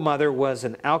biological mother was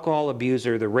an alcohol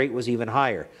abuser, the rate was even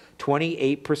higher.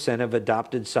 28% of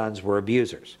adopted sons were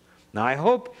abusers. Now, I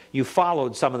hope you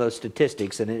followed some of those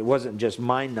statistics and it wasn't just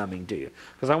mind-numbing to you,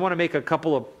 because I want to make a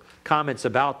couple of comments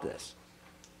about this.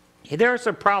 There are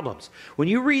some problems. When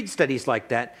you read studies like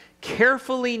that,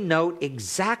 carefully note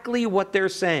exactly what they're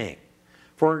saying.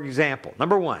 For example,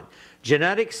 number one,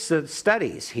 genetic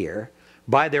studies here,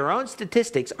 by their own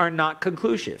statistics, are not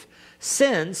conclusive.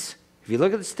 Since, if you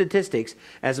look at the statistics,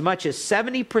 as much as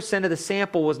 70% of the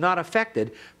sample was not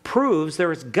affected, proves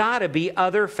there's got to be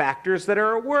other factors that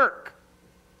are at work.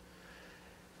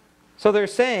 So they're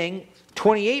saying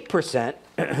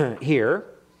 28% here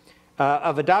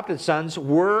of adopted sons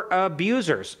were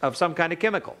abusers of some kind of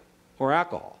chemical or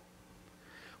alcohol.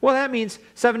 Well, that means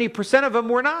 70% of them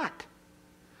were not.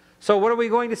 So what are we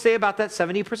going to say about that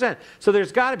 70%? So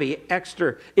there's got to be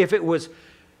extra, if it was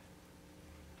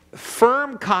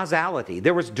firm causality,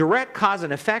 there was direct cause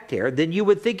and effect here, then you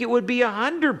would think it would be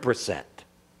 100%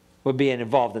 would be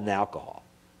involved in the alcohol.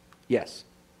 Yes?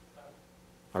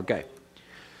 Okay.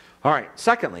 All right.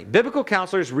 Secondly, biblical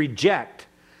counselors reject,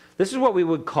 this is what we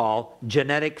would call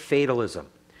genetic fatalism,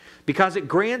 because it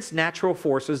grants natural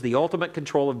forces the ultimate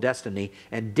control of destiny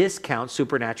and discounts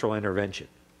supernatural intervention.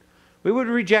 We would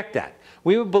reject that.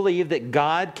 We would believe that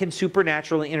God can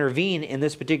supernaturally intervene in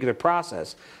this particular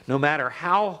process, no matter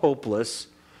how hopeless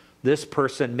this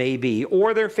person may be,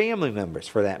 or their family members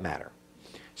for that matter.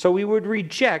 So we would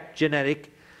reject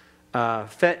genetic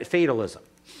fatalism.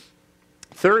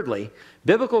 Thirdly,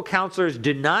 biblical counselors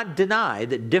do not deny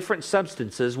that different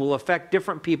substances will affect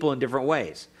different people in different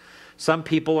ways. Some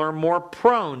people are more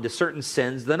prone to certain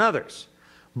sins than others.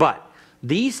 But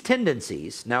these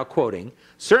tendencies, now quoting,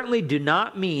 certainly do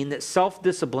not mean that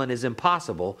self-discipline is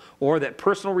impossible or that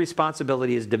personal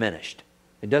responsibility is diminished.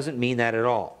 It doesn't mean that at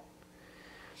all.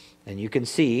 And you can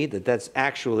see that that's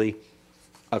actually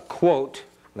a quote.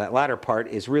 That latter part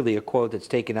is really a quote that's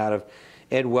taken out of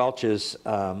Ed Welch's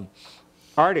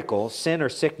article, Sin or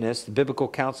Sickness, the Biblical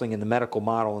Counseling in the Medical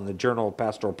Model in the Journal of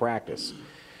Pastoral Practice,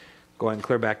 going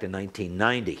clear back to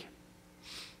 1990.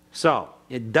 So,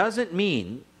 it doesn't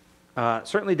mean,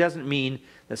 certainly doesn't mean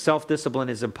that self-discipline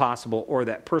is impossible or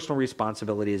that personal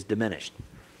responsibility is diminished.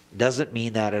 Doesn't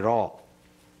mean that at all.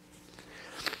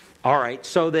 All right,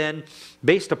 so then,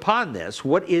 based upon this,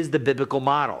 what is the biblical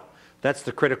model? That's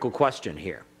the critical question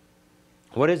here.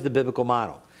 What is the biblical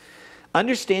model?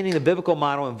 Understanding the biblical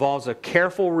model involves a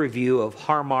careful review of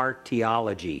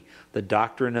hamartiology, the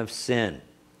doctrine of sin.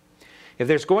 If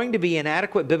there's going to be an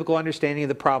adequate biblical understanding of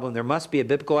the problem, there must be a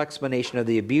biblical explanation of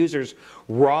the abuser's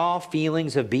raw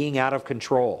feelings of being out of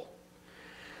control.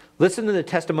 Listen to the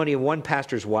testimony of one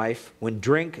pastor's wife when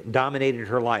drink dominated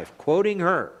her life. Quoting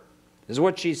her, this is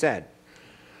what she said.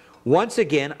 "Once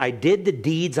again, I did the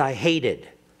deeds I hated.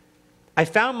 I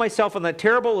found myself on that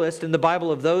terrible list in the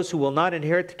Bible of those who will not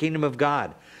inherit the kingdom of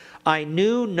God. I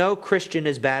knew no Christian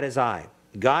as bad as I.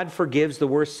 God forgives the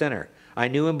worst sinner. I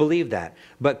knew and believed that.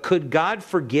 But could God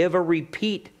forgive a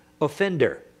repeat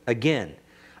offender? Again,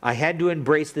 I had to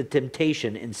embrace the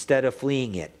temptation instead of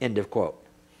fleeing it." End of quote.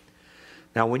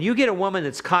 Now, when you get a woman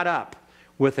that's caught up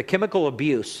with a chemical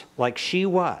abuse like she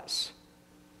was,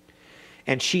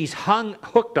 and she's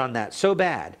hooked on that so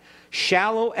bad,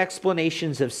 shallow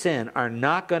explanations of sin are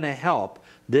not going to help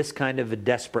this kind of a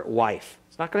desperate wife.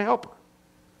 It's not going to help her.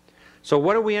 So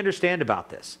what do we understand about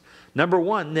this? Number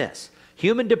one, this.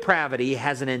 Human depravity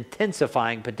has an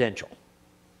intensifying potential.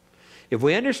 If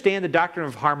we understand the doctrine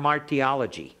of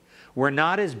hamartiology, we're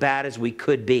not as bad as we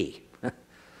could be.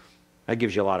 That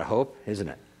gives you a lot of hope, isn't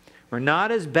it? We're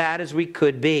not as bad as we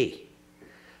could be.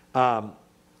 In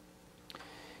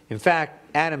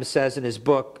fact, Adams says in his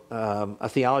book, A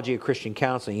Theology of Christian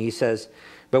Counseling, he says,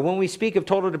 "But when we speak of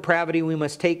total depravity, we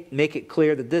must make it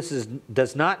clear that this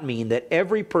does not mean that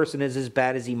every person is as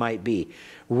bad as he might be.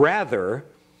 Rather,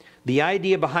 the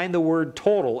idea behind the word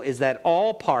total is that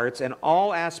all parts and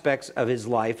all aspects of his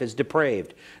life is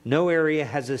depraved. No area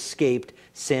has escaped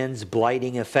sin's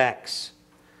blighting effects."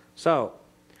 So,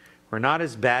 we're not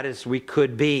as bad as we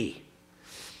could be.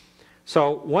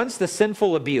 So, once the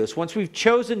sinful abuse, once we've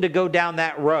chosen to go down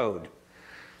that road,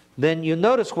 then you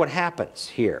notice what happens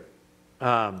here.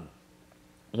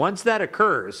 Once that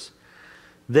occurs,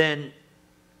 then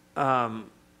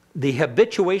the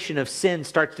habituation of sin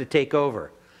starts to take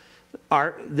over.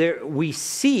 We're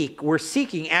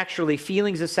seeking actually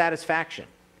feelings of satisfaction.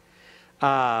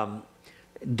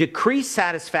 Decreased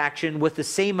satisfaction with the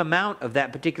same amount of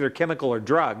that particular chemical or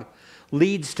drug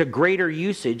leads to greater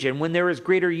usage, and when there is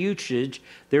greater usage,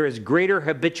 there is greater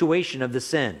habituation of the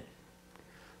sin.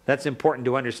 That's important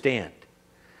to understand.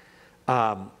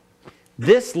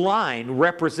 This line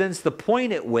represents the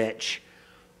point at which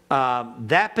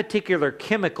that particular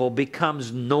chemical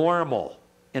becomes normal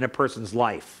in a person's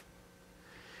life.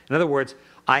 In other words,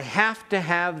 I have to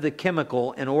have the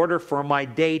chemical in order for my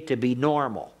day to be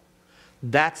normal.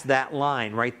 That's that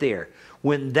line right there.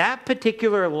 When that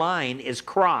particular line is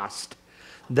crossed,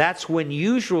 that's when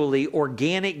usually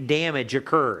organic damage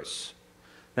occurs.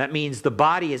 That means the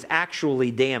body is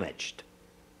actually damaged.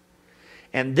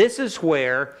 And this is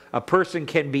where a person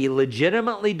can be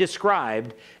legitimately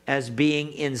described as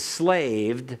being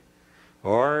enslaved,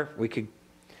 or we could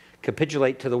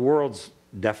capitulate to the world's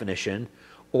definition,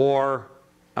 or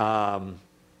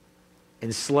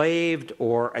enslaved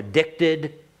or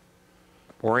addicted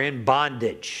or in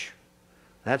bondage.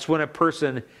 That's when a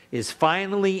person is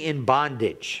finally in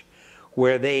bondage,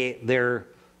 where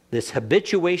this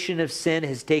habituation of sin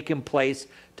has taken place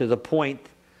to the point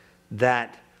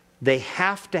that they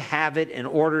have to have it in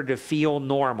order to feel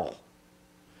normal.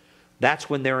 That's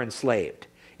when they're enslaved.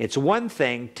 It's one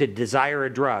thing to desire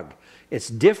a drug. It's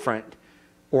different,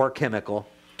 or chemical,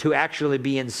 to actually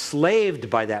be enslaved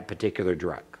by that particular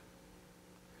drug.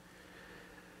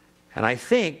 And I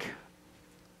think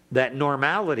that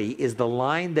normality is the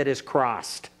line that is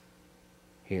crossed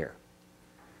here.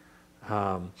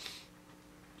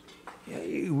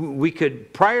 We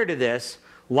could, prior to this,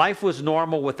 life was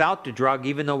normal without the drug,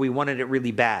 even though we wanted it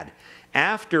really bad.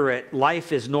 After it,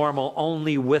 life is normal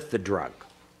only with the drug.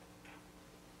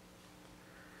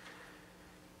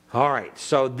 All right,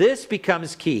 so this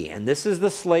becomes key, and this is the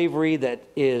slavery that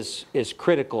is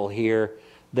critical here,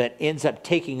 that ends up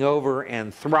taking over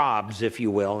and throbs, if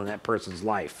you will, in that person's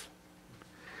life.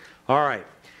 All right.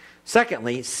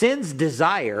 Secondly, sin's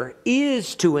desire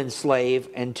is to enslave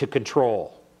and to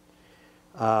control.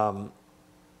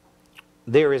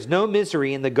 There is no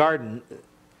misery in the garden.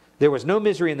 There was no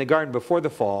misery in the garden before the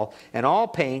fall, and all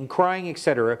pain, crying,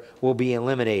 etc., will be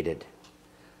eliminated.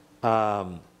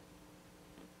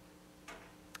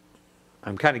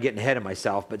 I'm kind of getting ahead of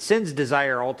myself, but sin's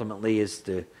desire ultimately is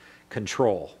to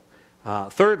control.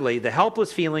 Thirdly, the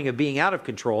helpless feeling of being out of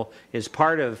control is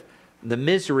part of the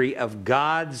misery of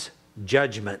God's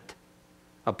judgment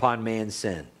upon man's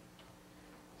sin.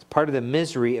 It's part of the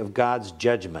misery of God's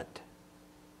judgment.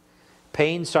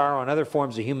 Pain, sorrow, and other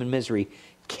forms of human misery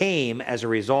came as a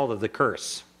result of the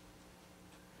curse.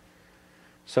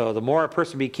 So the more a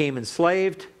person became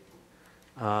enslaved,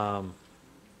 then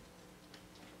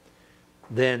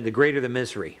the greater the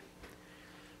misery.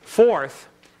 Fourth,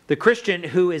 the Christian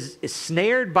who is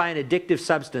snared by an addictive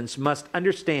substance must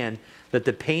understand that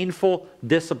the painful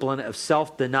discipline of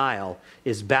self-denial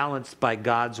is balanced by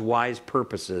God's wise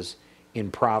purposes in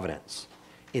providence.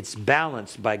 It's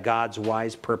balanced by God's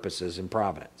wise purposes in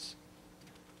providence.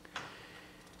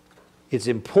 It's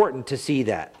important to see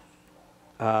that.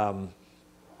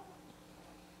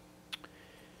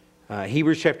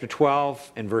 Hebrews chapter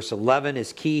 12 and verse 11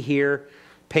 is key here.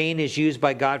 Pain is used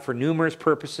by God for numerous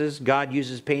purposes. God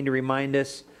uses pain to remind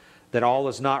us that all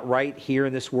is not right here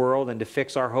in this world and to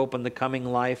fix our hope in the coming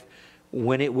life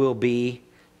when it will be.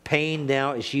 Pain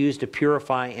now is used to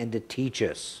purify and to teach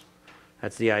us.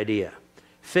 That's the idea.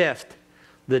 Fifth,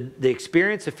 the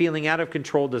experience of feeling out of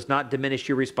control does not diminish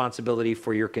your responsibility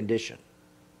for your condition.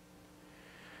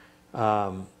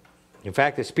 In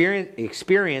fact, the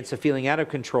experience of feeling out of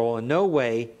control in no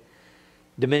way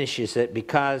diminishes it,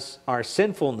 because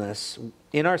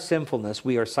in our sinfulness,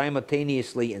 we are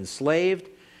simultaneously enslaved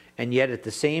and yet at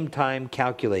the same time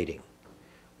calculating.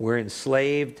 We're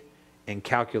enslaved and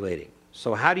calculating.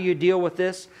 So how do you deal with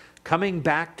this? Coming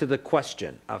back to the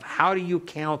question of how do you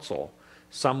counsel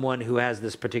someone who has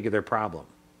this particular problem?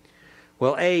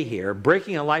 Well, A here,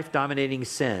 breaking a life-dominating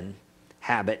sin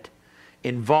habit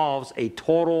involves a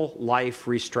total life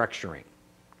restructuring.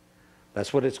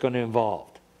 That's what it's going to involve.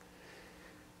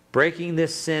 Breaking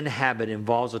this sin habit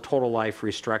involves a total life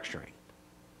restructuring.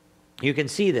 You can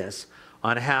see this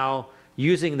on how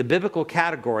using the biblical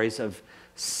categories of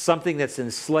something that's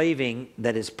enslaving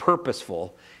that is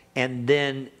purposeful, and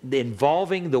then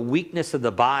involving the weakness of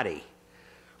the body.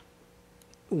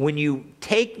 When you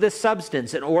take the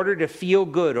substance in order to feel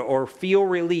good or feel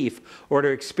relief or to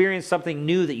experience something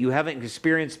new that you haven't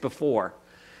experienced before,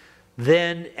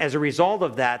 then as a result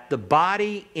of that, the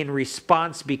body in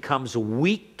response becomes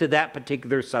weak to that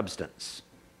particular substance.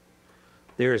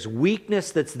 There is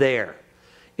weakness that's there.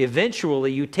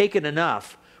 Eventually, you take it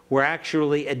enough where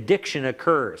actually addiction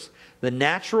occurs. The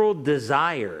natural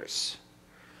desires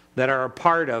that are a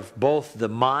part of both the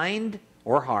mind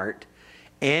or heart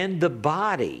and the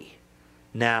body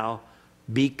now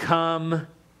become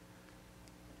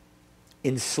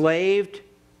enslaved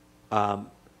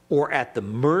or at the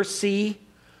mercy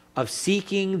of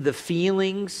seeking the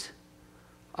feelings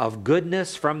of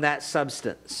goodness from that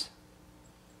substance.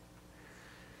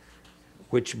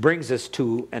 Which brings us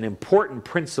to an important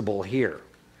principle here.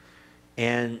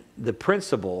 And the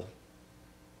principle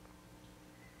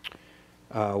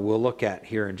we'll look at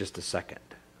here in just a second.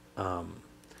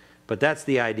 But that's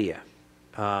the idea.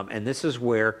 And this is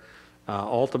where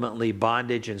ultimately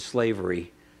bondage and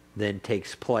slavery then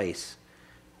takes place,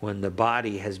 when the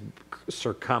body has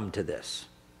succumbed to this.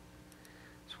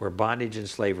 It's where bondage and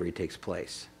slavery takes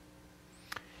place.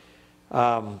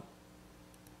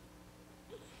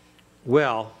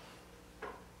 Well,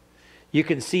 you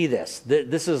can see this.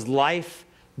 This is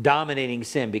life-dominating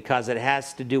sin because it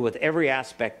has to do with every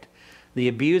aspect. The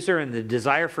abuser and the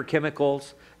desire for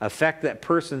chemicals affect that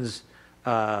person's,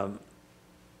 how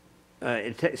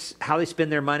they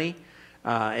spend their money.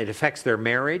 It affects their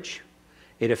marriage.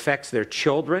 It affects their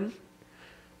children.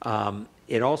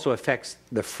 It also affects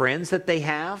the friends that they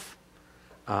have.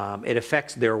 It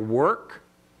affects their work.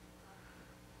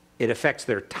 It affects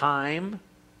their time.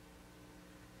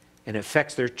 And it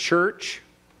affects their church.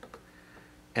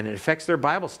 And it affects their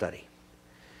Bible study.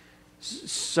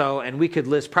 So, and we could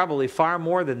list probably far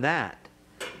more than that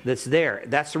that's there.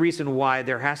 That's the reason why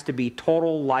there has to be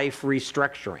total life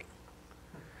restructuring.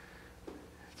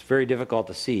 It's very difficult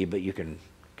to see, but you can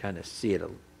kind of see it.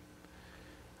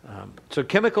 So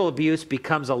chemical abuse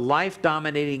becomes a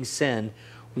life-dominating sin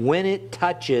when it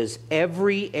touches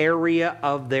every area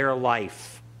of their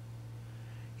life.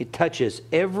 It touches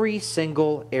every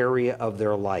single area of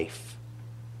their life.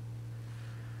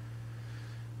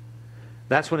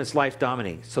 That's when it's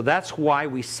life-dominating. So that's why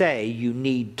we say you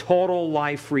need total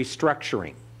life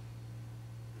restructuring.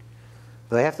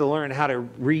 They have to learn how to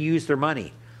reuse their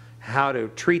money, how to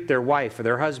treat their wife or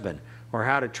their husband, or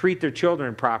how to treat their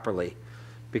children properly,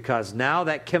 because now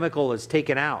that chemical is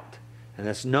taken out, and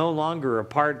it's no longer a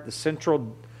part, the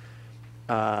central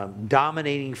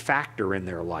dominating factor in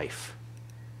their life.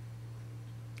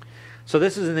 So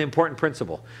this is an important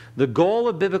principle. The goal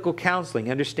of biblical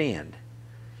counseling, understand,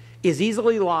 is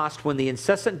easily lost when the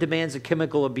incessant demands of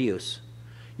chemical abuse.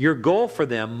 Your goal for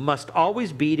them must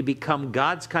always be to become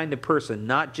God's kind of person,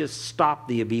 not just stop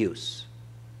the abuse.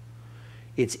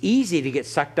 It's easy to get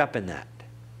sucked up in that.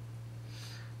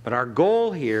 But our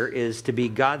goal here is to be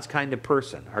God's kind of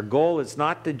person. Our goal is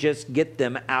not to just get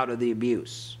them out of the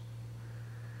abuse.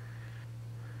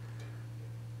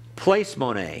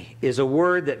 Placemone is a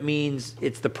word that means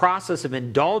it's the process of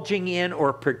indulging in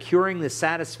or procuring the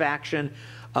satisfaction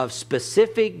of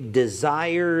specific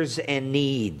desires and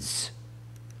needs.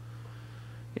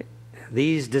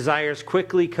 These desires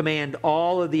quickly command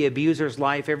all of the abuser's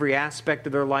life. Every aspect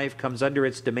of their life comes under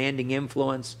its demanding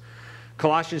influence.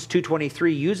 Colossians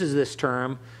 2:23 uses this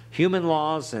term. Human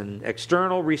laws and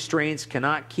external restraints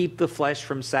cannot keep the flesh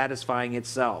from satisfying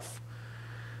itself.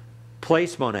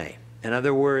 Placemone. In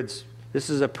other words, this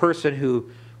is a person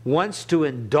who wants to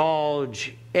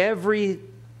indulge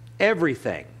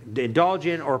everything, indulge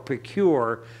in or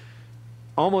procure,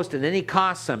 almost at any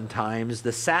cost sometimes,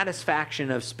 the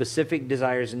satisfaction of specific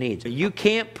desires and needs. You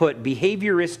can't put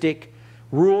behavioristic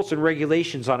rules and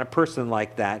regulations on a person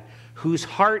like that whose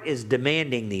heart is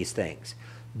demanding these things.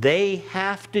 They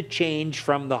have to change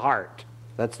from the heart.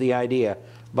 That's the idea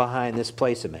behind this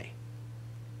placemone.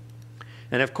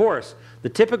 And of course, the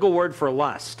typical word for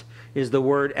lust is the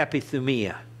word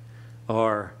epithumia,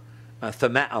 or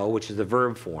thumeo, which is the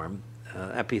verb form.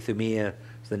 Epithumia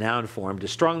is the noun form. To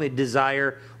strongly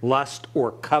desire, lust,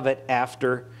 or covet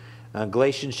after.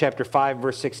 Galatians chapter 5,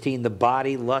 verse 16, the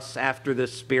body lusts after the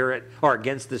spirit, or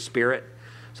against the spirit.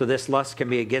 So this lust can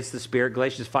be against the spirit.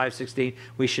 Galatians 5:16,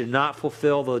 we should not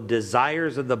fulfill the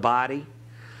desires of the body.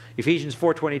 Ephesians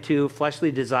 4:22,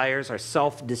 fleshly desires are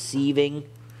self-deceiving.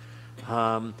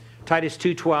 Titus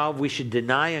 2:12, we should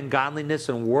deny ungodliness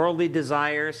and worldly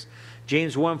desires.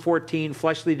 James 1:14,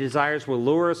 fleshly desires will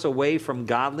lure us away from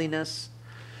godliness.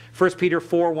 1 Peter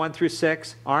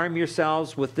 4:1-6, arm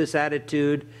yourselves with this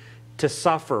attitude to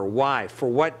suffer. Why? For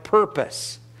what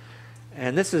purpose?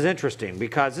 And this is interesting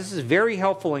because this is very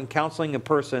helpful in counseling a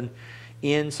person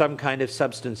in some kind of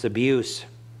substance abuse.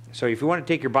 So if you want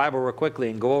to take your Bible real quickly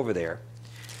and go over there.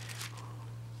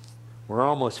 We're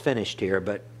almost finished here,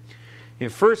 but in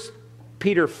 1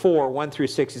 Peter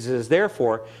 4:1-6, it says,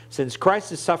 therefore, since Christ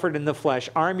has suffered in the flesh,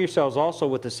 arm yourselves also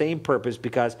with the same purpose,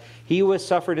 because he who has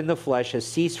suffered in the flesh has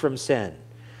ceased from sin.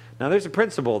 Now there's a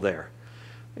principle there.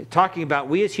 Talking about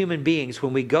we as human beings,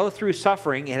 when we go through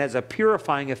suffering, it has a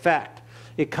purifying effect.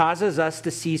 It causes us to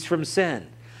cease from sin.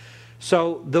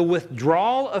 So the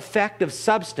withdrawal effect of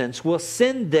substance will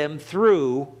send them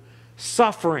through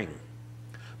suffering.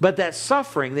 But that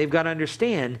suffering, they've got to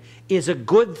understand, is a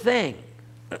good thing.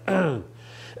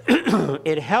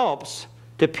 It helps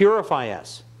to purify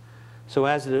us so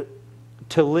as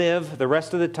to live the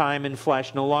rest of the time in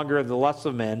flesh, no longer of the lusts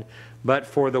of men, but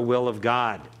for the will of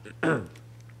God,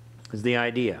 is the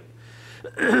idea.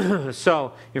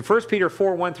 So in 1 Peter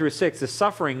 4:1-6, the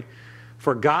suffering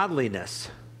for godliness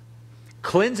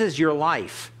cleanses your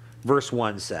life, verse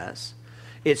 1 says.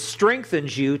 It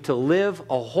strengthens you to live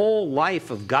a whole life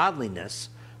of godliness,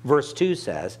 verse 2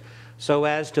 says, so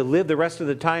as to live the rest of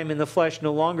the time in the flesh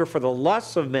no longer for the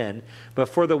lusts of men, but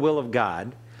for the will of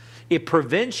God. It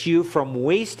prevents you from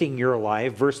wasting your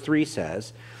life, verse 3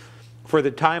 says, for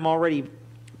the time already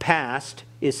past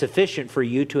is sufficient for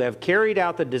you to have carried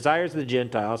out the desires of the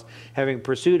Gentiles, having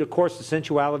pursued a course of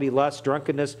sensuality, lust,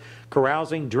 drunkenness,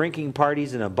 carousing, drinking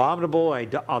parties, and abominable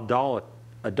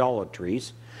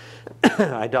idolatries.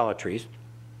 Idolatries.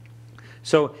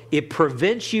 So it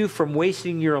prevents you from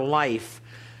wasting your life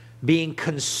being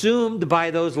consumed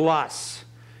by those lusts.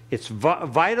 It's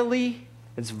vital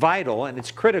and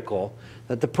it's critical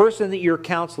that the person that you're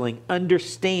counseling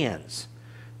understands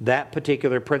that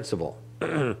particular principle.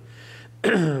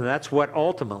 That's what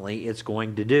ultimately it's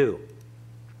going to do.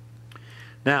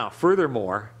 Now,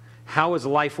 furthermore, how is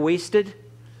life wasted?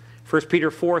 1 Peter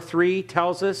 4:3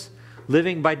 tells us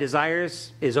living by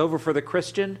desires is over for the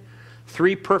Christian.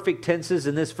 3 perfect tenses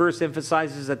in this verse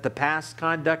emphasizes that the past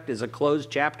conduct is a closed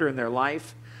chapter in their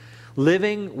life.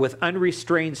 Living with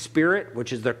unrestrained spirit,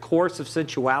 which is the course of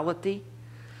sensuality.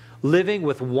 Living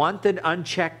with wanted,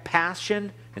 unchecked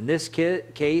passion, in this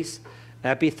case,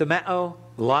 epithumeo,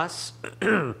 lust.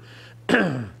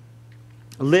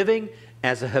 Living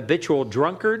as a habitual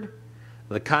drunkard.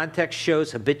 The context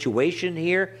shows habituation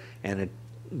here and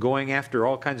going after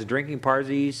all kinds of drinking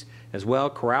parties as well.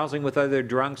 Carousing with other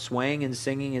drunks, swaying and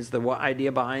singing is the idea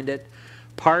behind it.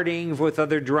 Partying with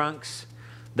other drunks.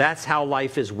 That's how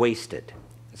life is wasted.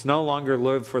 It's no longer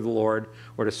live for the Lord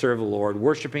or to serve the Lord,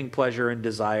 worshiping pleasure and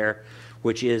desire,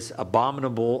 which is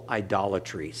abominable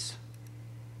idolatries.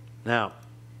 Now,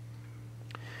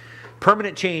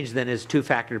 permanent change then is a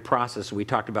two-factored process we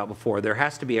talked about before. There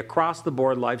has to be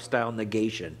across-the-board lifestyle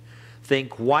negation.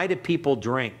 Think, why do people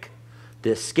drink? To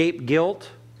escape guilt,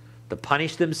 to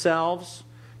punish themselves,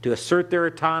 to assert their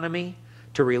autonomy,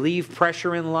 to relieve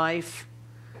pressure in life.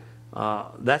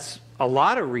 That's a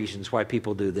lot of reasons why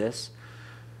people do this.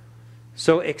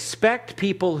 So expect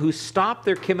people who stop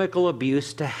their chemical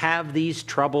abuse to have these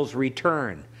troubles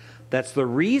return. That's the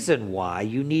reason why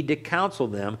you need to counsel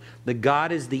them that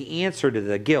God is the answer to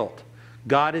the guilt.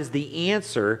 God is the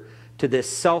answer to this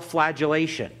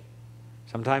self-flagellation.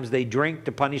 Sometimes they drink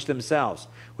to punish themselves,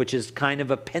 which is kind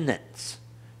of a penance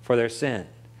for their sin.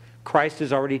 Christ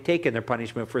has already taken their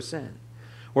punishment for sin.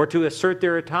 Or to assert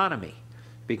their autonomy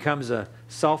becomes a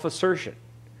self-assertion.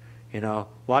 You know,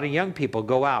 a lot of young people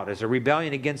go out as a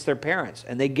rebellion against their parents,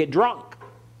 and they get drunk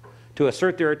to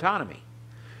assert their autonomy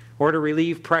or to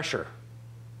relieve pressure.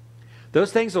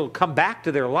 Those things will come back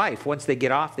to their life once they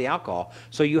get off the alcohol.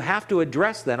 So you have to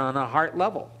address that on a heart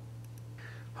level.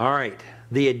 All right,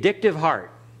 the addictive heart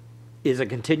is a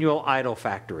continual idol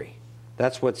factory.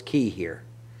 That's what's key here.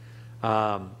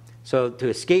 So to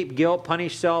escape guilt,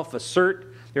 punish self,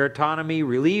 assert their autonomy,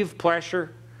 relieve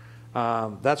pressure,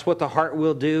 that's what the heart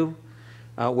will do,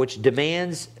 which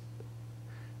demands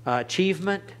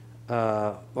achievement,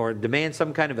 or demands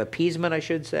some kind of appeasement, I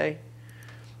should say.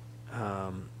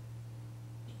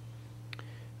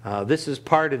 This is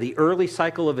part of the early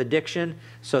cycle of addiction,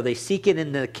 so they seek it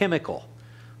in the chemical.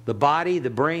 The body,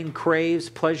 the brain craves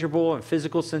pleasurable and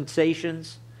physical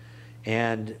sensations,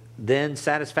 and then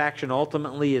satisfaction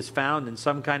ultimately is found in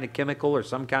some kind of chemical or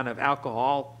some kind of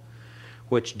alcohol,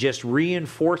 which just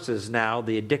reinforces now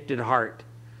the addicted heart.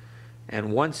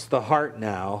 And wants the heart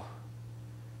now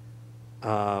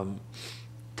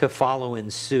to follow in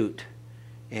suit.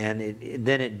 And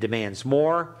then it demands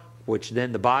more, which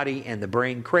then the body and the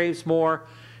brain craves more,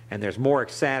 and there's more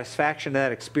satisfaction in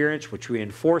that experience, which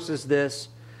reinforces this.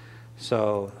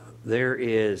 So there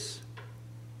is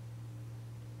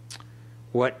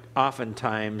what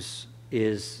oftentimes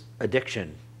is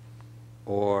addiction,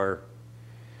 or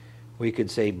we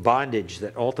could say bondage,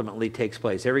 that ultimately takes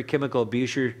place. Every chemical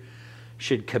abuser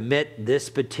should commit this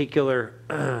particular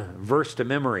verse to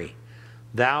memory.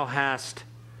 Thou hast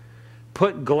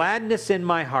put gladness in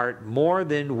my heart more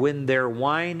than when their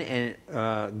wine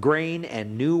and grain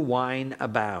and new wine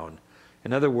abound.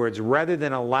 In other words, rather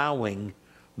than allowing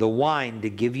the wine to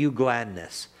give you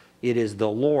gladness, it is the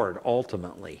Lord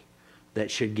ultimately that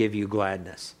should give you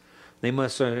gladness. They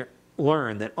must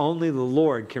learn that only the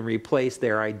Lord can replace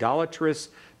their idolatrous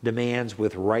demands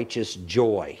with righteous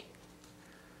joy.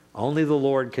 Only the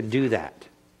Lord can do that,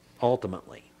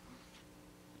 ultimately.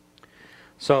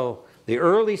 So the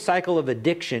early cycle of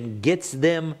addiction gets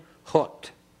them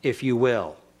hooked, if you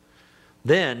will.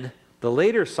 Then the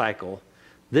later cycle,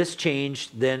 this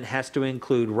change then has to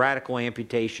include radical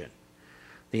amputation.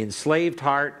 The enslaved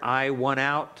heart, I want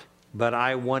out, but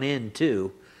I want in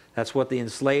too. That's what the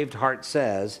enslaved heart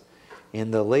says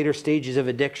in the later stages of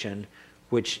addiction,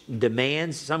 which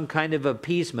demands some kind of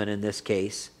appeasement in this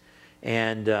case,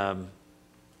 and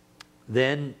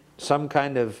then some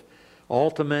kind of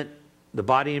ultimate, the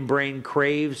body and brain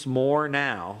craves more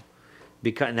now,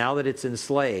 because now that it's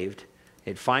enslaved,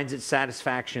 it finds its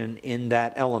satisfaction in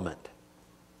that element.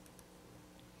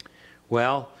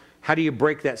 Well, how do you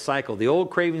break that cycle? The old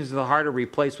cravings of the heart are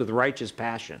replaced with righteous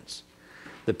passions.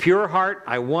 The pure heart,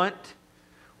 I want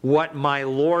what my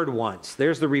Lord wants.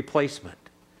 There's the replacement,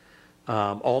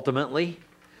 ultimately.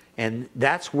 And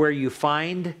that's where you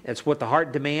find, that's what the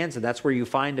heart demands, and that's where you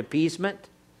find appeasement.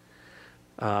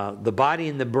 The body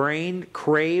and the brain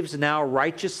craves now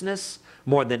righteousness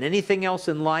more than anything else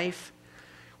in life,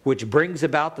 which brings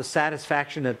about the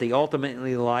satisfaction that they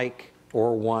ultimately like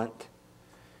or want,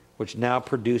 which now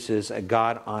produces a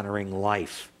God-honoring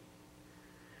life.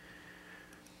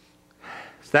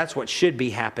 So that's what should be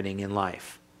happening in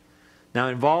life. Now,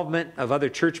 involvement of other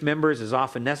church members is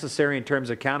often necessary in terms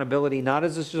of accountability, not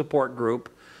as a support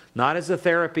group, not as a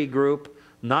therapy group,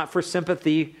 not for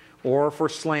sympathy or for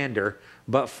slander,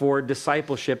 but for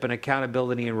discipleship and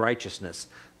accountability and righteousness,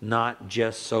 not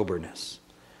just soberness.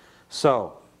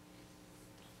 So,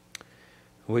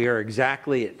 we are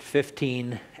exactly at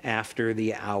 15 after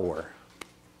the hour.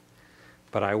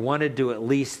 But I wanted to at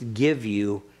least give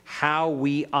you how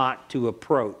we ought to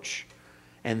approach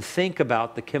and think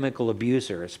about the chemical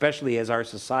abuser, especially as our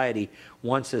society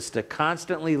wants us to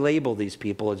constantly label these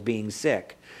people as being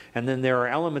sick. And then there are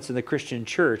elements in the Christian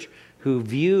church who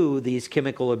view these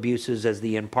chemical abuses as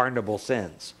the unpardonable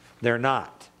sins. They're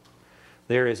not.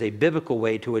 There is a biblical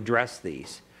way to address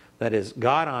these that is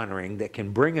God-honoring, that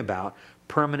can bring about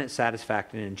permanent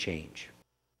satisfaction and change.